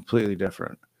is completely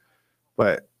different.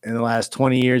 But in the last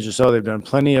 20 years or so, they've done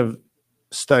plenty of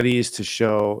studies to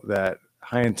show that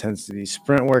high intensity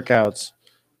sprint workouts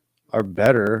are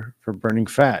better for burning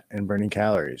fat and burning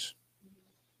calories.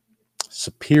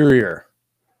 Superior.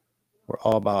 We're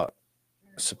all about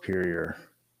superior.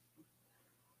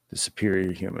 The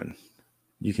superior human.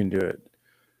 You can do it.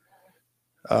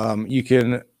 You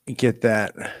can get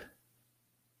that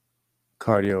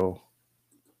cardio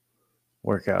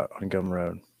workout on Gum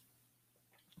Road.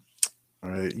 All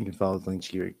right, you can follow the link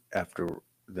here after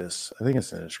this. I think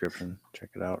it's in the description. Check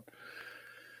it out.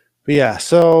 But yeah,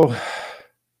 so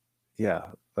yeah,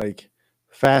 like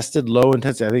fasted low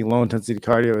intensity. I think low intensity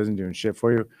cardio isn't doing shit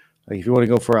for you. Like if you want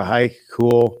to go for a hike,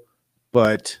 cool,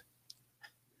 but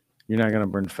you're not going to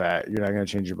burn fat. You're not going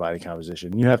to change your body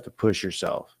composition. You have to push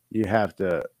yourself. You have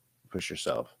to push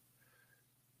yourself.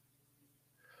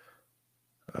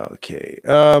 Okay.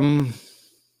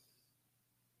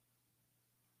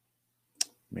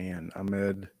 Man,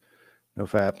 Ahmed, no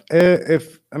fap.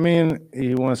 If I mean,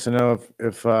 he wants to know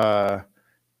if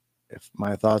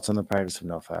my thoughts on the practice of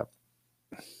no fap.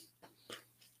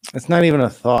 It's not even a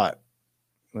thought.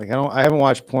 Like I haven't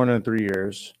watched porn in 3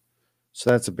 years, so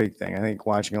that's a big thing. I think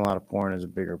watching a lot of porn is a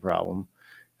bigger problem.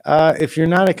 If you're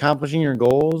not accomplishing your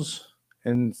goals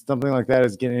and something like that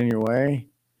is getting in your way,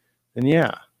 then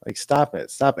yeah, like stop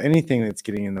it. Stop anything that's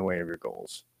getting in the way of your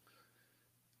goals.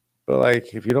 But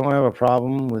like if you don't have a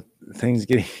problem with things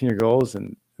getting in your goals,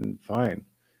 then fine.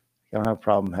 I don't have a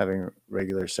problem having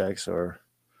regular sex, or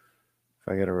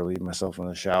if I got to relieve myself in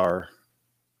the shower,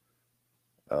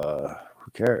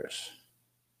 who cares?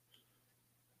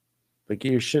 But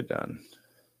get your shit done.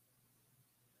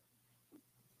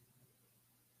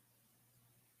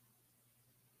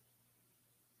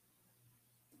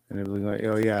 And it was like,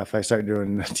 oh yeah, if I start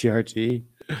doing TRT,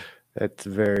 that's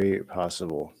very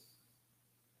possible.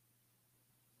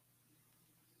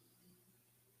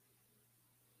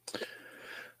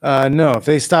 No, if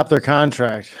they stop their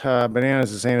contract,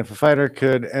 Bananas is saying if a fighter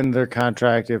could end their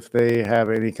contract if they have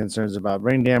any concerns about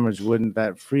brain damage, wouldn't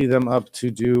that free them up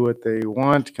to do what they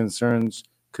want? Concerns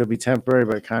could be temporary,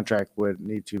 but contract would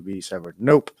need to be severed.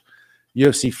 Nope.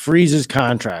 UFC freezes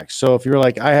contracts. So if you're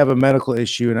like, I have a medical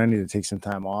issue and I need to take some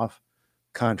time off,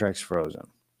 contract's frozen.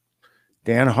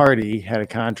 Dan Hardy had a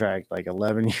contract like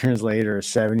 11 years later, or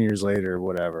 7 years later, or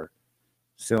whatever.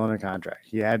 Still under contract.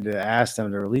 He had to ask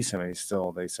them to release him, and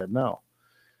they said no.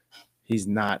 He's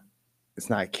not.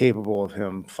 It's not capable of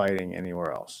him fighting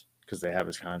anywhere else because they have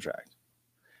his contract,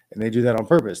 and they do that on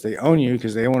purpose. They own you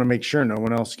because they want to make sure no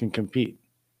one else can compete.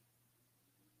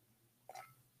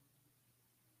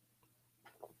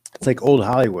 It's like old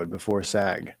Hollywood before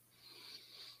SAG.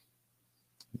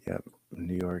 Yep,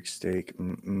 New York steak.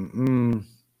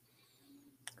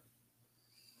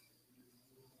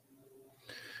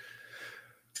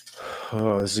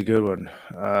 Oh, this is a good one.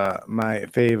 My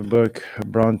fave book,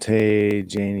 Bronte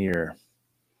Janier,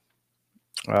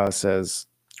 says,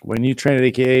 when you trained at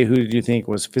AKA, who did you think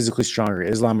was physically stronger,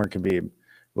 Islam or Khabib?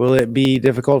 Will it be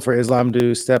difficult for Islam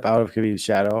to step out of Khabib's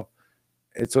shadow?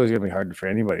 It's always going to be hard for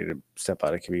anybody to step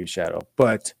out of Khabib's shadow,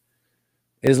 but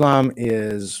Islam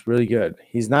is really good.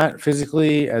 He's not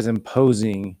physically as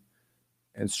imposing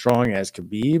and strong as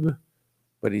Khabib,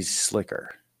 but he's slicker.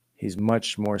 He's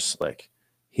much more slick.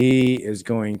 He is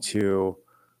going to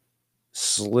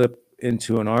slip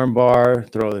into an armbar,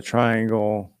 throw the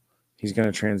triangle. He's going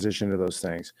to transition to those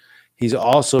things. He's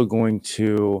also going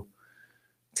to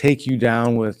take you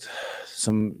down with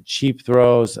some cheap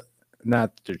throws.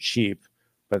 Not that they're cheap,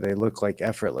 but they look like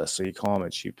effortless, so you call them a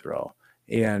cheap throw.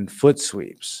 And foot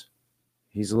sweeps.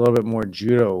 He's a little bit more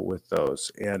judo with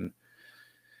those. And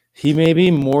he may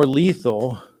be more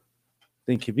lethal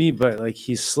than Khabib, but like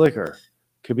he's slicker.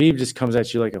 Khabib just comes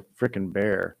at you like a freaking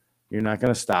bear. You're not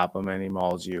going to stop him, and he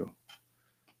mauls you.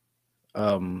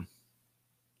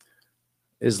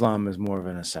 Islam is more of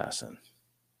an assassin.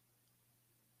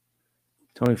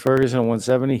 Tony Ferguson at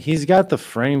 170. He's got the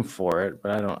frame for it,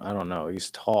 but I don't know.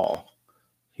 He's tall.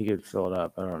 He could fill it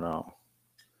up. I don't know.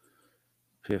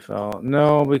 PFL.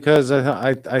 No, because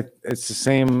I it's the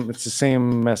same. It's the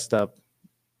same messed up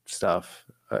stuff.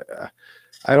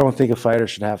 I don't think a fighter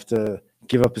should have to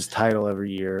give up his title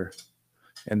every year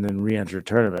and then re-enter a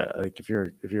tournament. Like if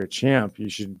you're a champ, you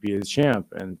should be a champ,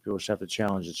 and people should have to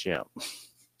challenge the champ.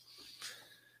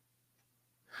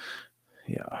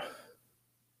 Yeah.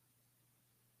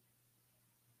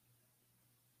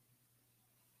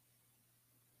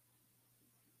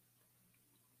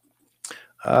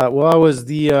 Well, I was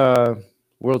the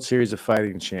World Series of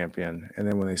Fighting champion, and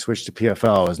then when they switched to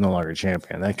PFL, I was no longer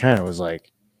champion. That kind of was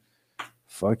like,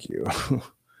 fuck you.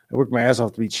 I worked my ass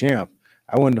off to be champ.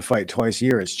 I wanted to fight twice a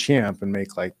year as champ and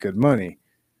make like good money.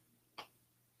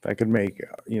 If I could make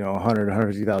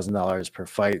 $150,000 per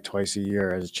fight twice a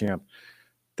year as a champ,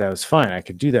 that was fine. I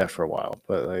could do that for a while,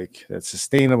 but like that's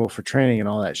sustainable for training and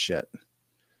all that shit.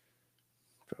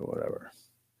 But whatever.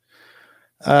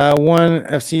 One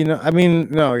FC. No, I mean,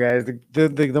 no, guys.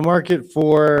 The market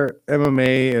for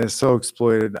MMA is so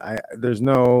exploited. There's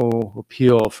no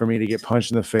appeal for me to get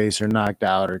punched in the face or knocked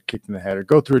out or kicked in the head or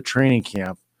go through a training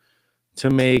camp to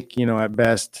make, at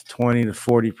best 20 to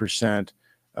 40%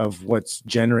 of what's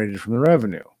generated from the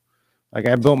revenue. Like,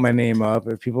 I built my name up.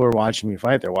 If people are watching me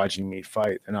fight, they're watching me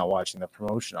fight. They're not watching the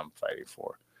promotion I'm fighting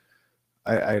for.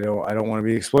 I don't want to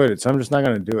be exploited, so I'm just not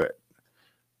going to do it.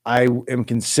 I am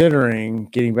considering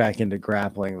getting back into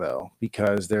grappling though,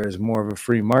 because there's more of a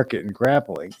free market in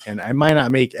grappling, and I might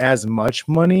not make as much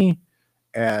money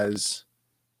as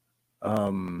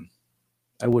I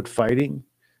would fighting,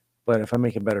 but if I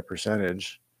make a better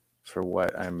percentage for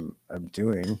what I'm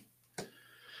doing,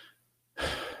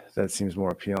 that seems more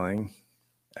appealing.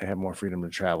 I have more freedom to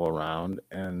travel around,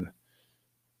 and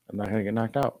I'm not gonna get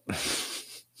knocked out.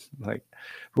 Like,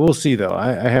 we'll see though.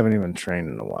 I haven't even trained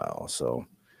in a while, so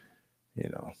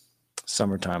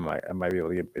summertime I might be able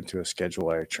to get into a schedule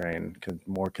where I train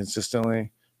more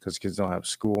consistently because kids don't have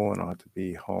school and don't have to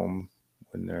be home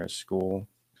when they're at school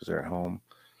because they're at home.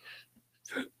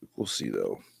 We'll see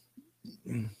though.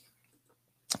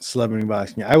 Celebrity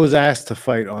boxing. I was asked to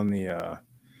fight on the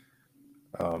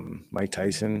Mike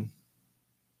Tyson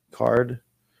card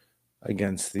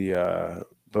against the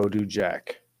Bodou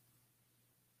Jack.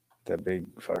 That big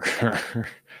fucker.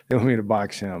 They want me to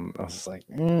box him. I was like,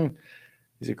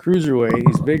 he's a cruiserweight.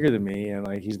 He's bigger than me, and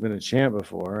like he's been a champ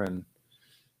before. And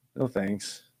no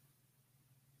thanks.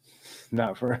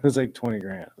 Not for it was like 20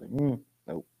 grand. Like, nope.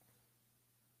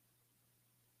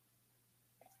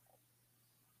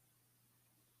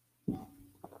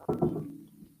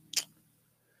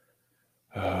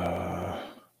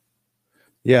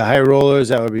 Yeah, high rollers.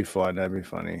 That would be fun. That'd be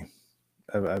funny.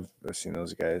 I've seen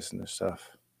those guys and their stuff.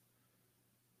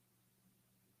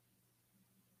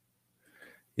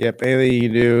 Yep, anything you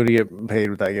do to get paid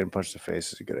without getting punched in the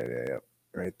face is a good idea. Yep,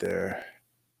 right there.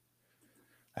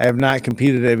 I have not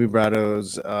competed at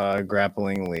Vibrato's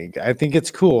grappling league. I think it's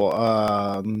cool.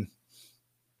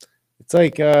 It's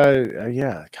like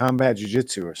yeah, combat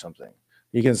jiu-jitsu or something.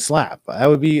 You can slap. That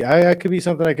would be I could be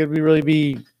something I could really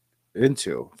be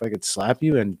into. If I could slap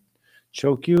you and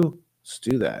choke you, let's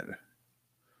do that.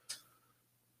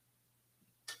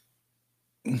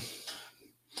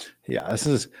 Yeah, this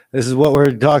is what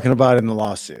we're talking about in the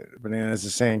lawsuit. Bananas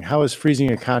is saying, how is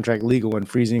freezing a contract legal when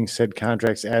freezing said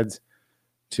contracts adds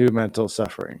to mental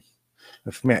suffering?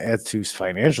 If it adds to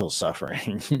financial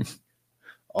suffering,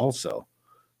 also,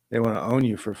 they want to own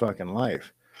you for fucking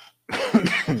life.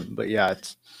 But yeah,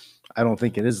 I don't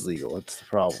think it is legal. It's the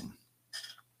problem.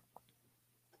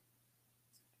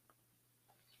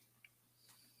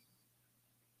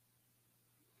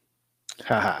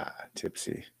 Haha,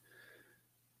 tipsy.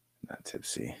 Not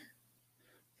tipsy.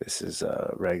 This is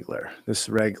regular. This is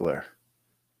regular.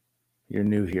 You're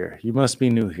new here. You must be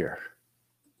new here.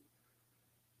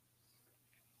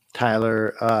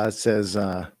 Tyler says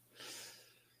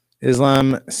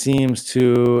Islam seems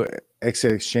to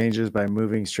exit exchanges by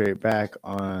moving straight back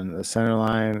on the center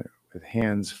line with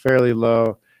hands fairly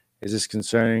low. Is this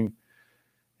concerning?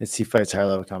 As he fights higher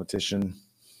level competition.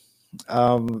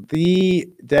 The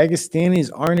Dagestanis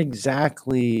aren't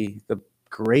exactly the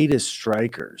greatest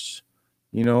strikers.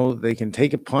 They can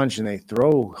take a punch and they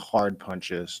throw hard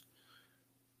punches,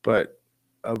 but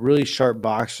a really sharp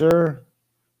boxer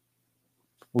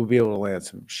will be able to land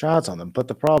some shots on them. But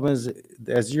the problem is,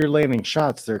 as you're landing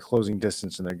shots, they're closing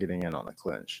distance and they're getting in on the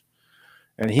clinch.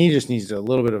 And he just needs a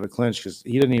little bit of a clinch because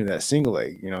he doesn't need that single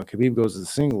leg. Khabib goes to the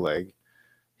single leg.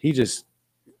 He just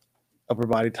upper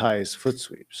body ties, foot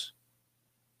sweeps.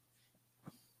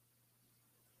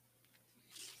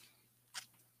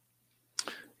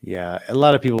 Yeah, a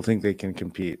lot of people think they can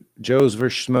compete. Joe's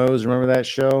versus Schmoes, remember that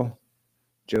show?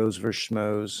 Joe's versus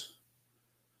Schmoes.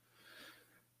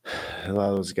 A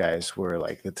lot of those guys were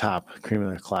like the top cream of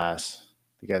their class.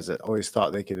 The guys that always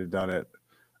thought they could have done it.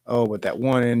 Oh, but that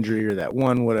one injury or that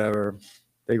one whatever,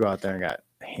 they go out there and got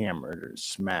hammered or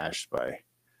smashed by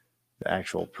the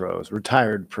actual pros,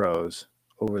 retired pros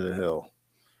over the hill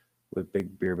with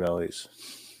big beer bellies.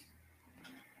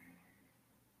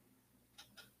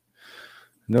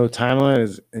 No timeline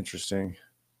is interesting.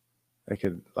 That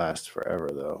could last forever,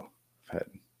 though. I've had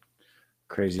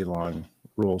crazy long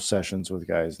rule sessions with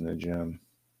guys in the gym.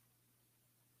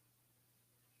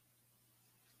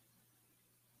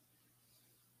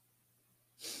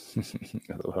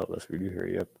 Well, that's what we do here.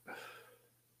 Yep.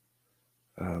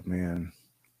 Oh man,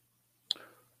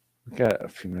 we got a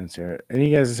few minutes here.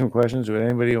 Any guys have some questions? Would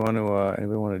anybody want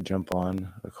to jump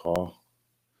on a call?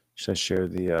 Should I share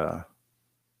the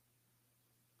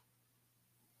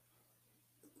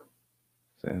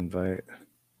The invite.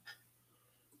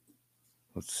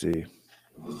 Let's see.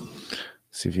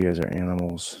 See if you guys are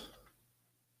animals.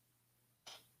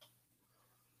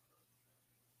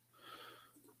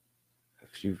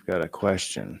 If you've got a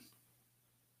question,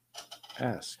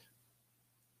 ask.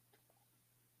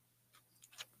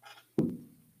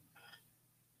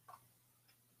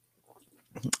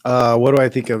 What do I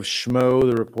think of Schmo,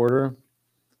 the reporter?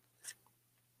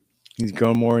 He's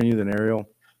grown more in you than Ariel.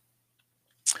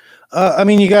 I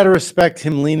mean, you got to respect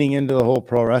him leaning into the whole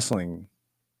pro wrestling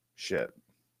shit,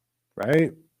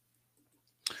 right?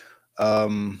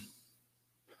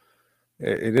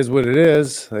 It is what it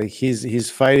is. Like he's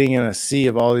fighting in a sea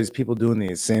of all these people doing the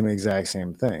exact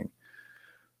same thing.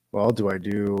 Well, do I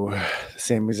do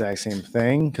the exact same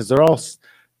thing? Because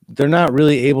they're not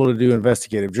really able to do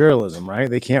investigative journalism, right?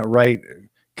 They can't write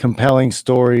compelling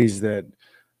stories that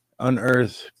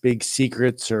unearth big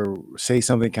secrets or say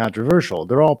something controversial.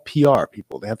 They're all PR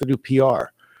people. They have to do PR.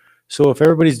 So if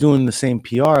everybody's doing the same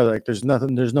PR, like there's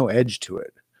no edge to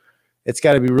it. It's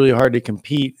got to be really hard to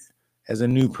compete as a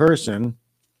new person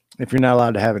if you're not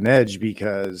allowed to have an edge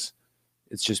because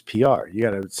it's just PR. You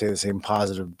got to say the same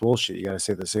positive bullshit. You got to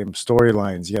say the same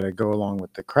storylines. You got to go along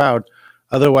with the crowd.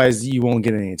 Otherwise, you won't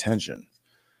get any attention.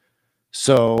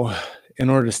 So in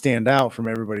order to stand out from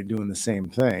everybody doing the same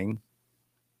thing,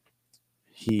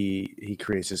 he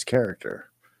creates his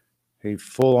character. He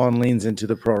full on leans into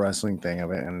the pro wrestling thing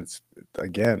of it. And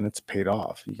it's paid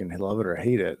off. You can love it or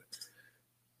hate it.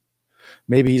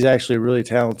 Maybe he's actually a really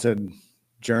talented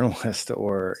journalist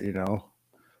or,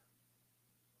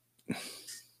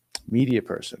 media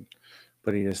person,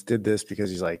 but he just did this because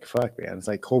he's like, fuck, man. It's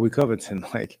like Colby Covington.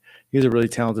 Like, he's a really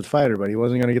talented fighter, but he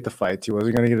wasn't going to get the fights. He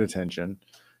wasn't going to get attention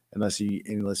unless he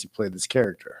played this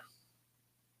character.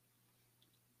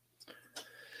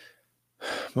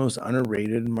 Most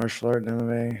underrated martial art in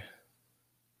MMA.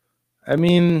 I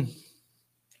mean,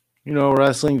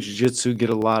 wrestling, jiu-jitsu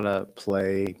get a lot of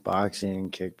play,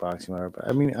 boxing, kickboxing, whatever. But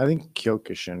I mean, I think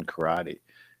Kyokushin karate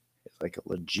is like a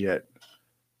legit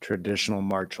traditional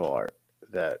martial art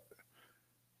that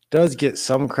does get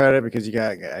some credit because you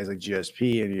got guys like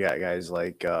GSP and you got guys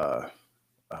like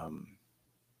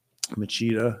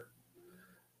Machida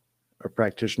are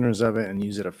practitioners of it and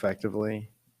use it effectively.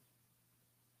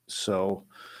 So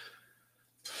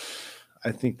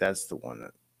I think that's the one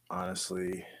that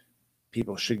honestly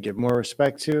people should give more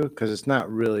respect to because it's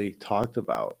not really talked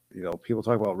about. People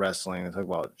talk about wrestling, they talk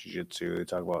about jiu-jitsu, they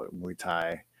talk about Muay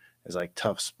Thai as like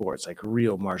tough sports, like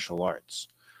real martial arts.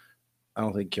 I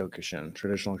don't think Kyokushin,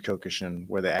 traditional Kyokushin,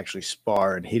 where they actually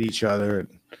spar and hit each other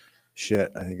and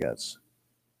shit. I think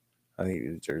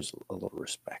there's a little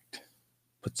respect.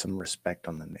 Put some respect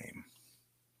on the name.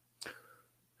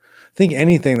 I think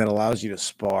anything that allows you to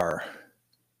spar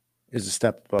is a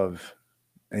step above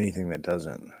anything that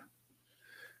doesn't.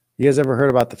 You guys ever heard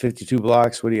about the 52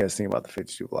 blocks? What do you guys think about the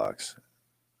 52 blocks?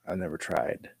 I've never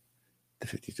tried the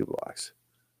 52 blocks.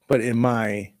 But in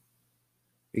my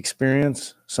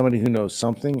experience, somebody who knows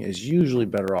something is usually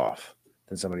better off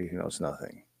than somebody who knows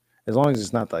nothing. As long as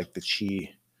it's not like the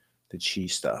chi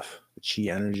stuff, the chi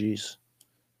energies.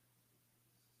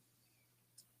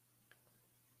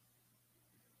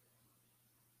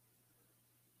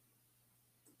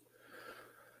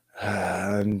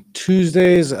 On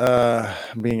Tuesdays,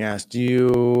 I'm being asked, do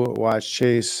you watch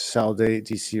Chase, Sal Date,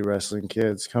 DC Wrestling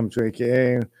Kids, come to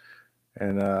AKA?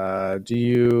 And do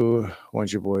you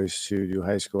want your boys to do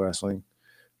high school wrestling?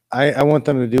 I want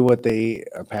them to do what they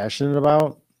are passionate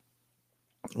about.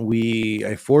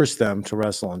 I force them to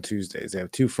wrestle on Tuesdays. They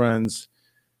have two friends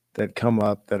that come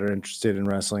up that are interested in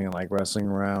wrestling and like wrestling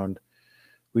around.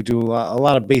 We do a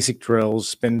lot of basic drills,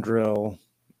 spin drill,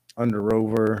 under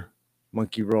rover,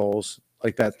 monkey rolls,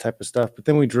 like that type of stuff. But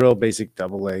then we drill basic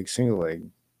double leg, single leg,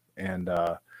 and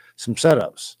some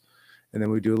setups. And then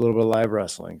we do a little bit of live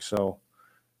wrestling. So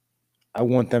I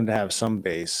want them to have some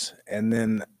base. And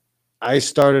then I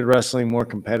started wrestling more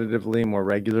competitively, more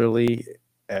regularly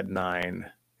at 9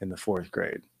 in the 4th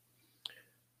grade.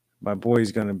 My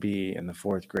boy's going to be in the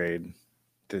 4th grade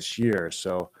this year.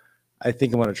 So I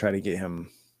think I'm going to try to get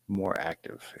him more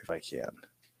active if I can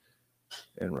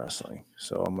in wrestling.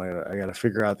 So I got to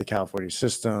figure out the California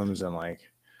systems and like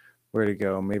where to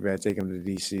go. Maybe I take him to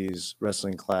DC's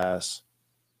wrestling class.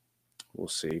 We'll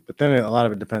see. But then a lot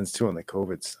of it depends too on the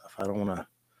COVID stuff. I don't want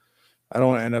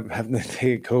to end up having to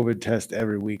take a COVID test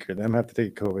every week or them have to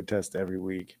take a COVID test every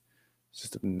week. It's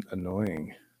just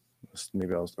annoying.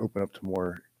 Maybe I'll open up to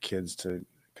more kids to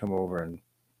come over and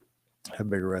have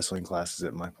bigger wrestling classes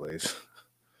at my place.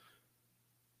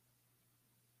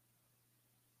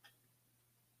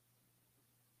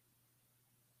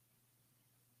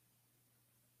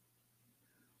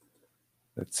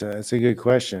 That's a good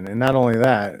question. And not only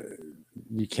that,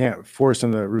 you can't force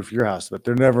them to roof your house, but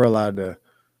they're never allowed to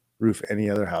roof any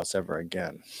other house ever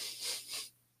again,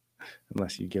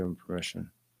 unless you give them permission.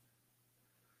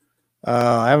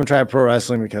 I haven't tried pro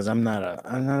wrestling because I'm not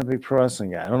a big pro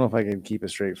wrestling guy. I don't know if I can keep a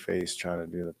straight face trying to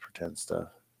do the pretend stuff.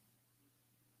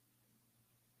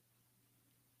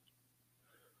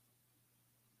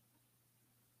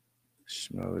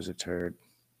 Schmo is a turd.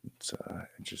 It's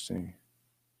interesting.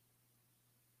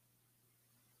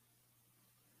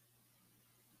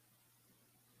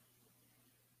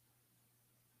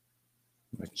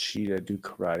 Machida do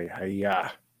karate.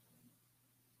 Hiya.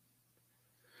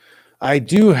 I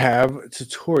do have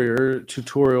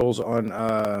tutorials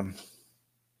on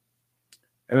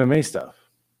MMA stuff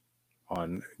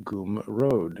on Goom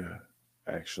Road,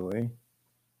 actually.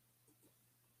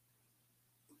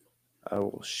 I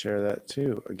will share that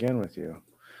too again with you.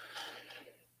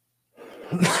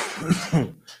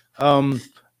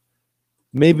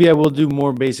 Maybe I will do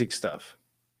more basic stuff.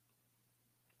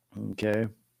 Okay.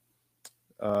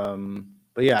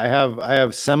 But yeah, I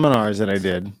have seminars that I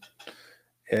did,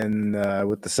 and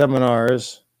with the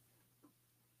seminars,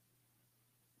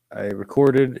 I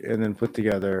recorded and then put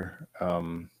together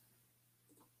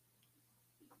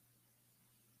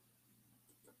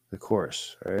the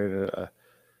course. Right.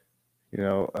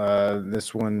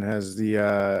 This one has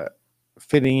the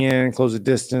fitting in, close the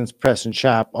distance, press and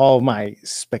chop, all of my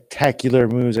spectacular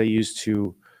moves I use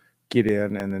to get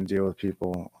in and then deal with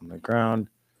people on the ground.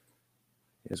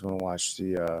 You guys want to watch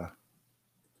the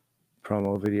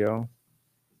promo video?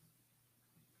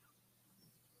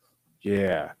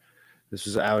 Yeah. This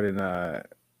was out in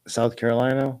South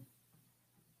Carolina.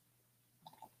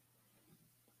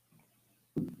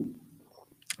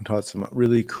 I taught some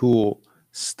really cool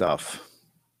stuff.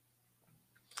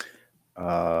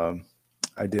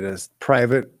 I did a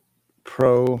private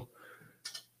pro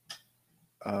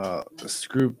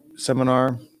group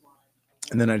seminar,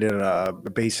 and then I did a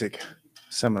basic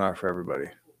seminar for everybody.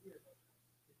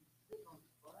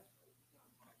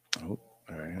 Oh,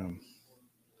 there I am.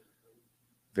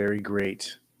 Very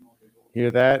great. Hear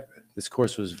that? This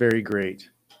course was very great.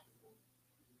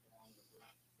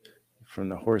 From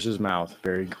the horse's mouth,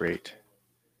 very great.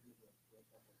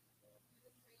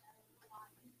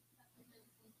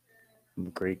 I'm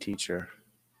a great teacher.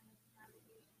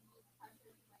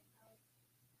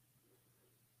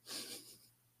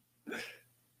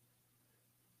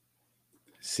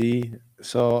 See,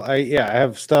 so I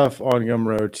have stuff on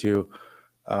Gumroad too.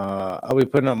 I'll be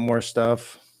putting up more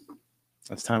stuff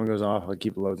as time goes off. I'll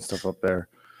keep loading stuff up there.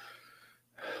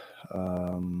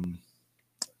 And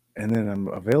then I'm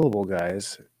available,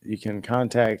 guys. You can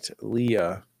contact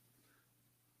Leah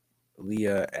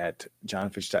at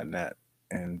johnfish.net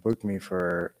and book me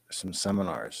for some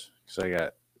seminars. So I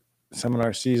got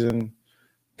seminar season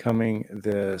coming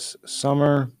this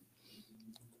summer.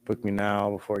 Book me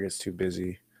now before it gets too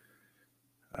busy.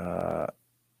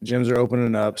 Gyms are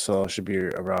opening up, so I should be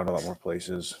around a lot more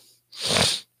places.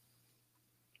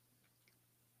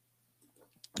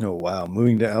 Oh, wow.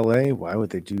 Moving to LA? Why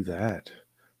would they do that?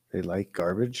 They like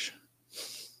garbage?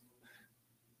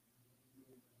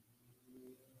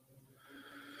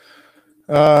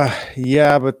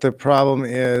 Yeah, but the problem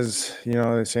is,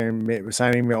 they're saying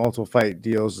signing multiple fight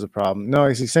deals is a problem. No,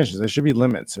 it's extensions. There should be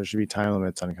limits. There should be time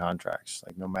limits on contracts.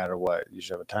 Like no matter what, you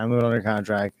should have a time limit on your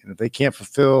contract. And if they can't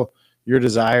fulfill your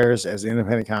desires as an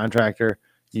independent contractor,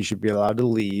 you should be allowed to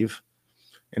leave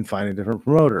and find a different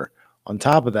promoter. On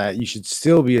top of that, you should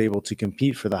still be able to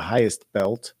compete for the highest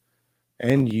belt,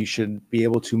 and you should be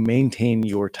able to maintain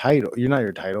your title. You're not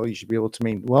your title. You should be able to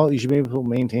you should be able to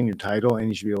maintain your title, and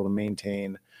you should be able to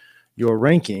maintain your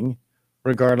ranking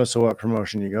regardless of what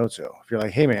promotion you go to. If you're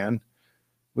like, hey man,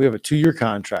 we have a 2-year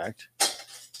contract.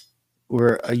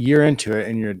 We're a year into it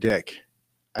and you're a dick.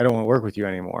 I don't want to work with you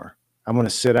anymore. I'm going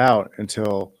to sit out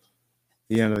until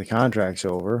the end of the contract's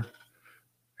over,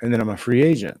 and then I'm a free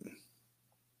agent.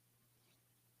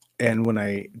 And when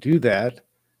I do that,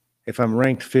 if I'm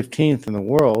ranked 15th in the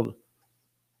world,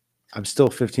 I'm still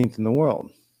 15th in the world.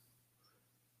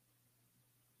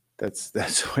 That's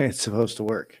the way it's supposed to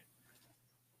work.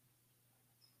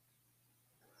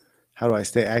 How do I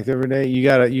stay active every day? You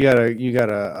gotta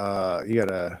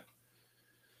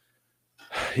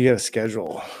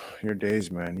schedule your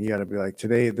days, man. You gotta be like,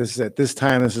 today, this is at this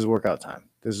time, this is workout time.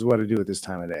 This is what I do at this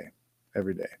time of day,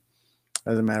 every day.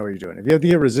 Doesn't matter what you're doing. If you have to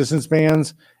get resistance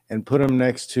bands and put them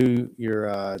next to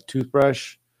your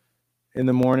toothbrush in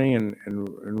the morning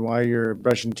and while you're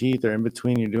brushing teeth or in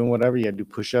between you're doing whatever, you got to do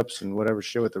push-ups and whatever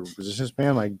shit with the resistance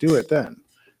band, like do it then.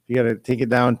 You got to take it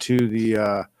down to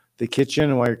the the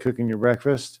kitchen while you're cooking your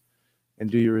breakfast and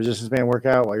do your resistance band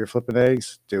workout while you're flipping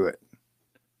eggs, do it.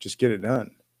 Just get it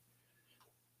done.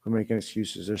 We're making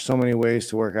excuses. There's so many ways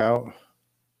to work out.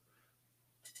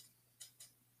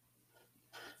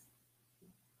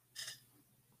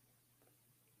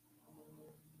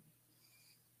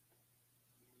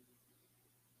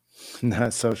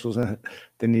 Not socialism.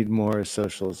 They need more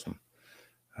socialism.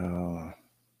 Who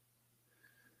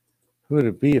would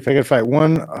it be? If I could fight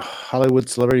one Hollywood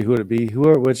celebrity, who would it be?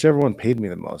 Whichever one paid me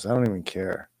the most. I don't even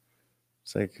care.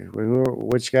 It's like,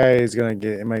 which guy is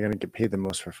am I gonna get paid the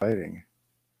most for fighting?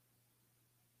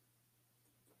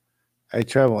 I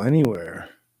travel anywhere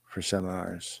for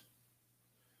seminars.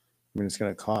 I mean, it's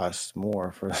gonna cost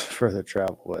more for further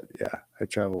travel, but yeah, I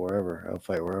travel wherever. I'll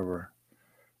fight wherever.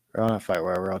 Or I'll not fight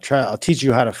wherever. I'll teach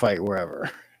you how to fight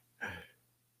wherever.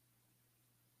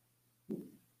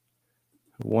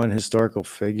 One historical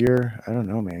figure. I don't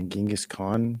know, man. Genghis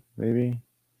Khan, maybe.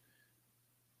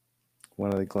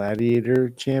 One of the gladiator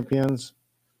champions.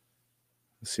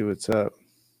 Let's see what's up.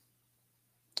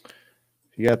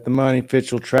 If you got the money,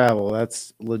 Fitch will travel.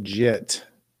 That's legit.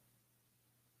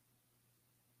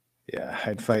 Yeah,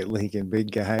 I'd fight Lincoln,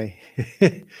 big guy.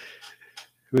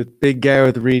 With big guy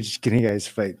with reach, can you guys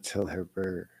fight till her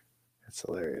burger? That's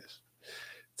hilarious.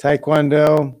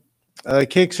 Taekwondo.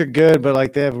 Kicks are good, but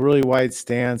like they have a really wide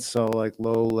stance, so like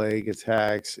low leg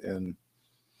attacks, and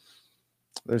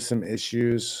there's some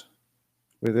issues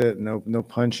with it. No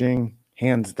punching,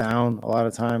 hands down a lot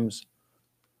of times.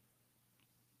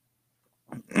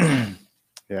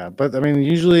 Yeah, but I mean,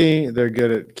 usually they're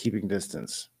good at keeping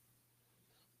distance.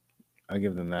 I'll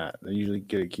give them that. They're usually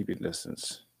good at keeping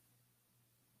distance.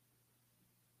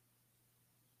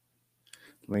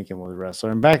 Lincoln was a wrestler.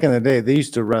 And back in the day, they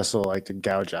used to wrestle like to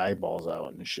gouge eyeballs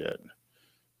out and shit.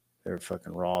 They were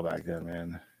fucking raw back then,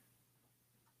 man.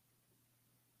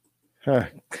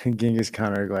 Genghis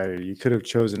Khan or Gladiator. You could have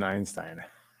chosen Einstein.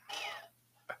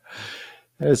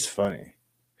 That's funny.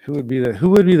 Who would be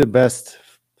the best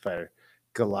fighter?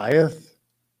 Goliath?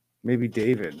 Maybe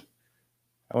David.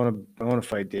 I want to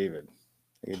fight David.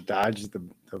 I could dodge the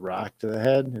rock to the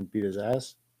head and beat his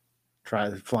ass. Try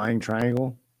the flying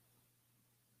triangle.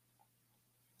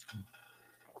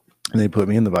 And they put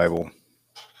me in the Bible.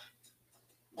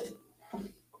 All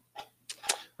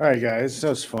right, guys. That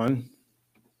was fun.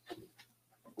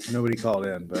 Nobody called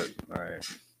in, but all right.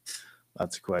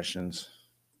 Lots of questions.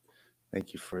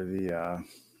 Thank you for the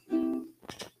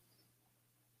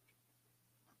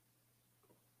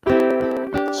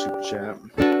super chat.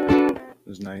 It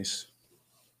was nice.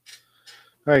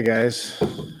 All right, guys.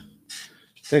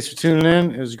 Thanks for tuning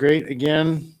in. It was great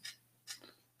again.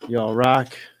 Y'all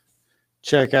rock.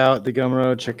 Check out the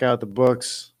Gumroad. Check out the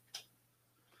books.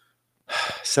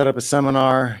 Set up a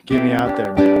seminar. Get me out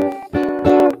there, man.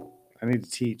 I need to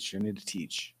teach.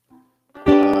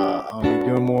 I'll be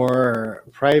doing more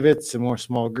privates and more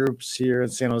small groups here in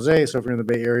San Jose. So if you're in the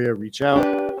Bay Area, reach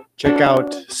out. Check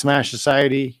out Smash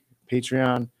Society,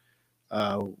 Patreon.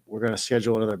 We're going to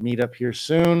schedule another meetup here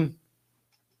soon.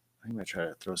 I'm going to try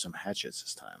to throw some hatchets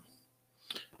this time.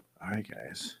 All right,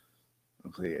 guys. I'll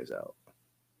play you guys out.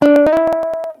 All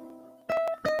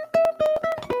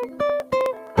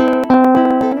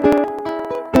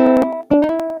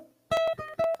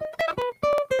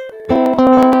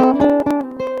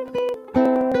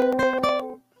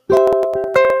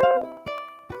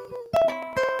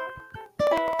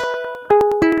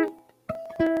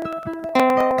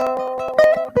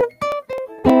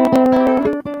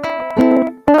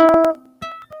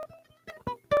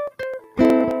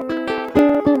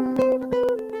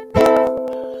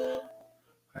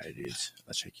right, dudes.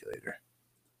 I'll check you later.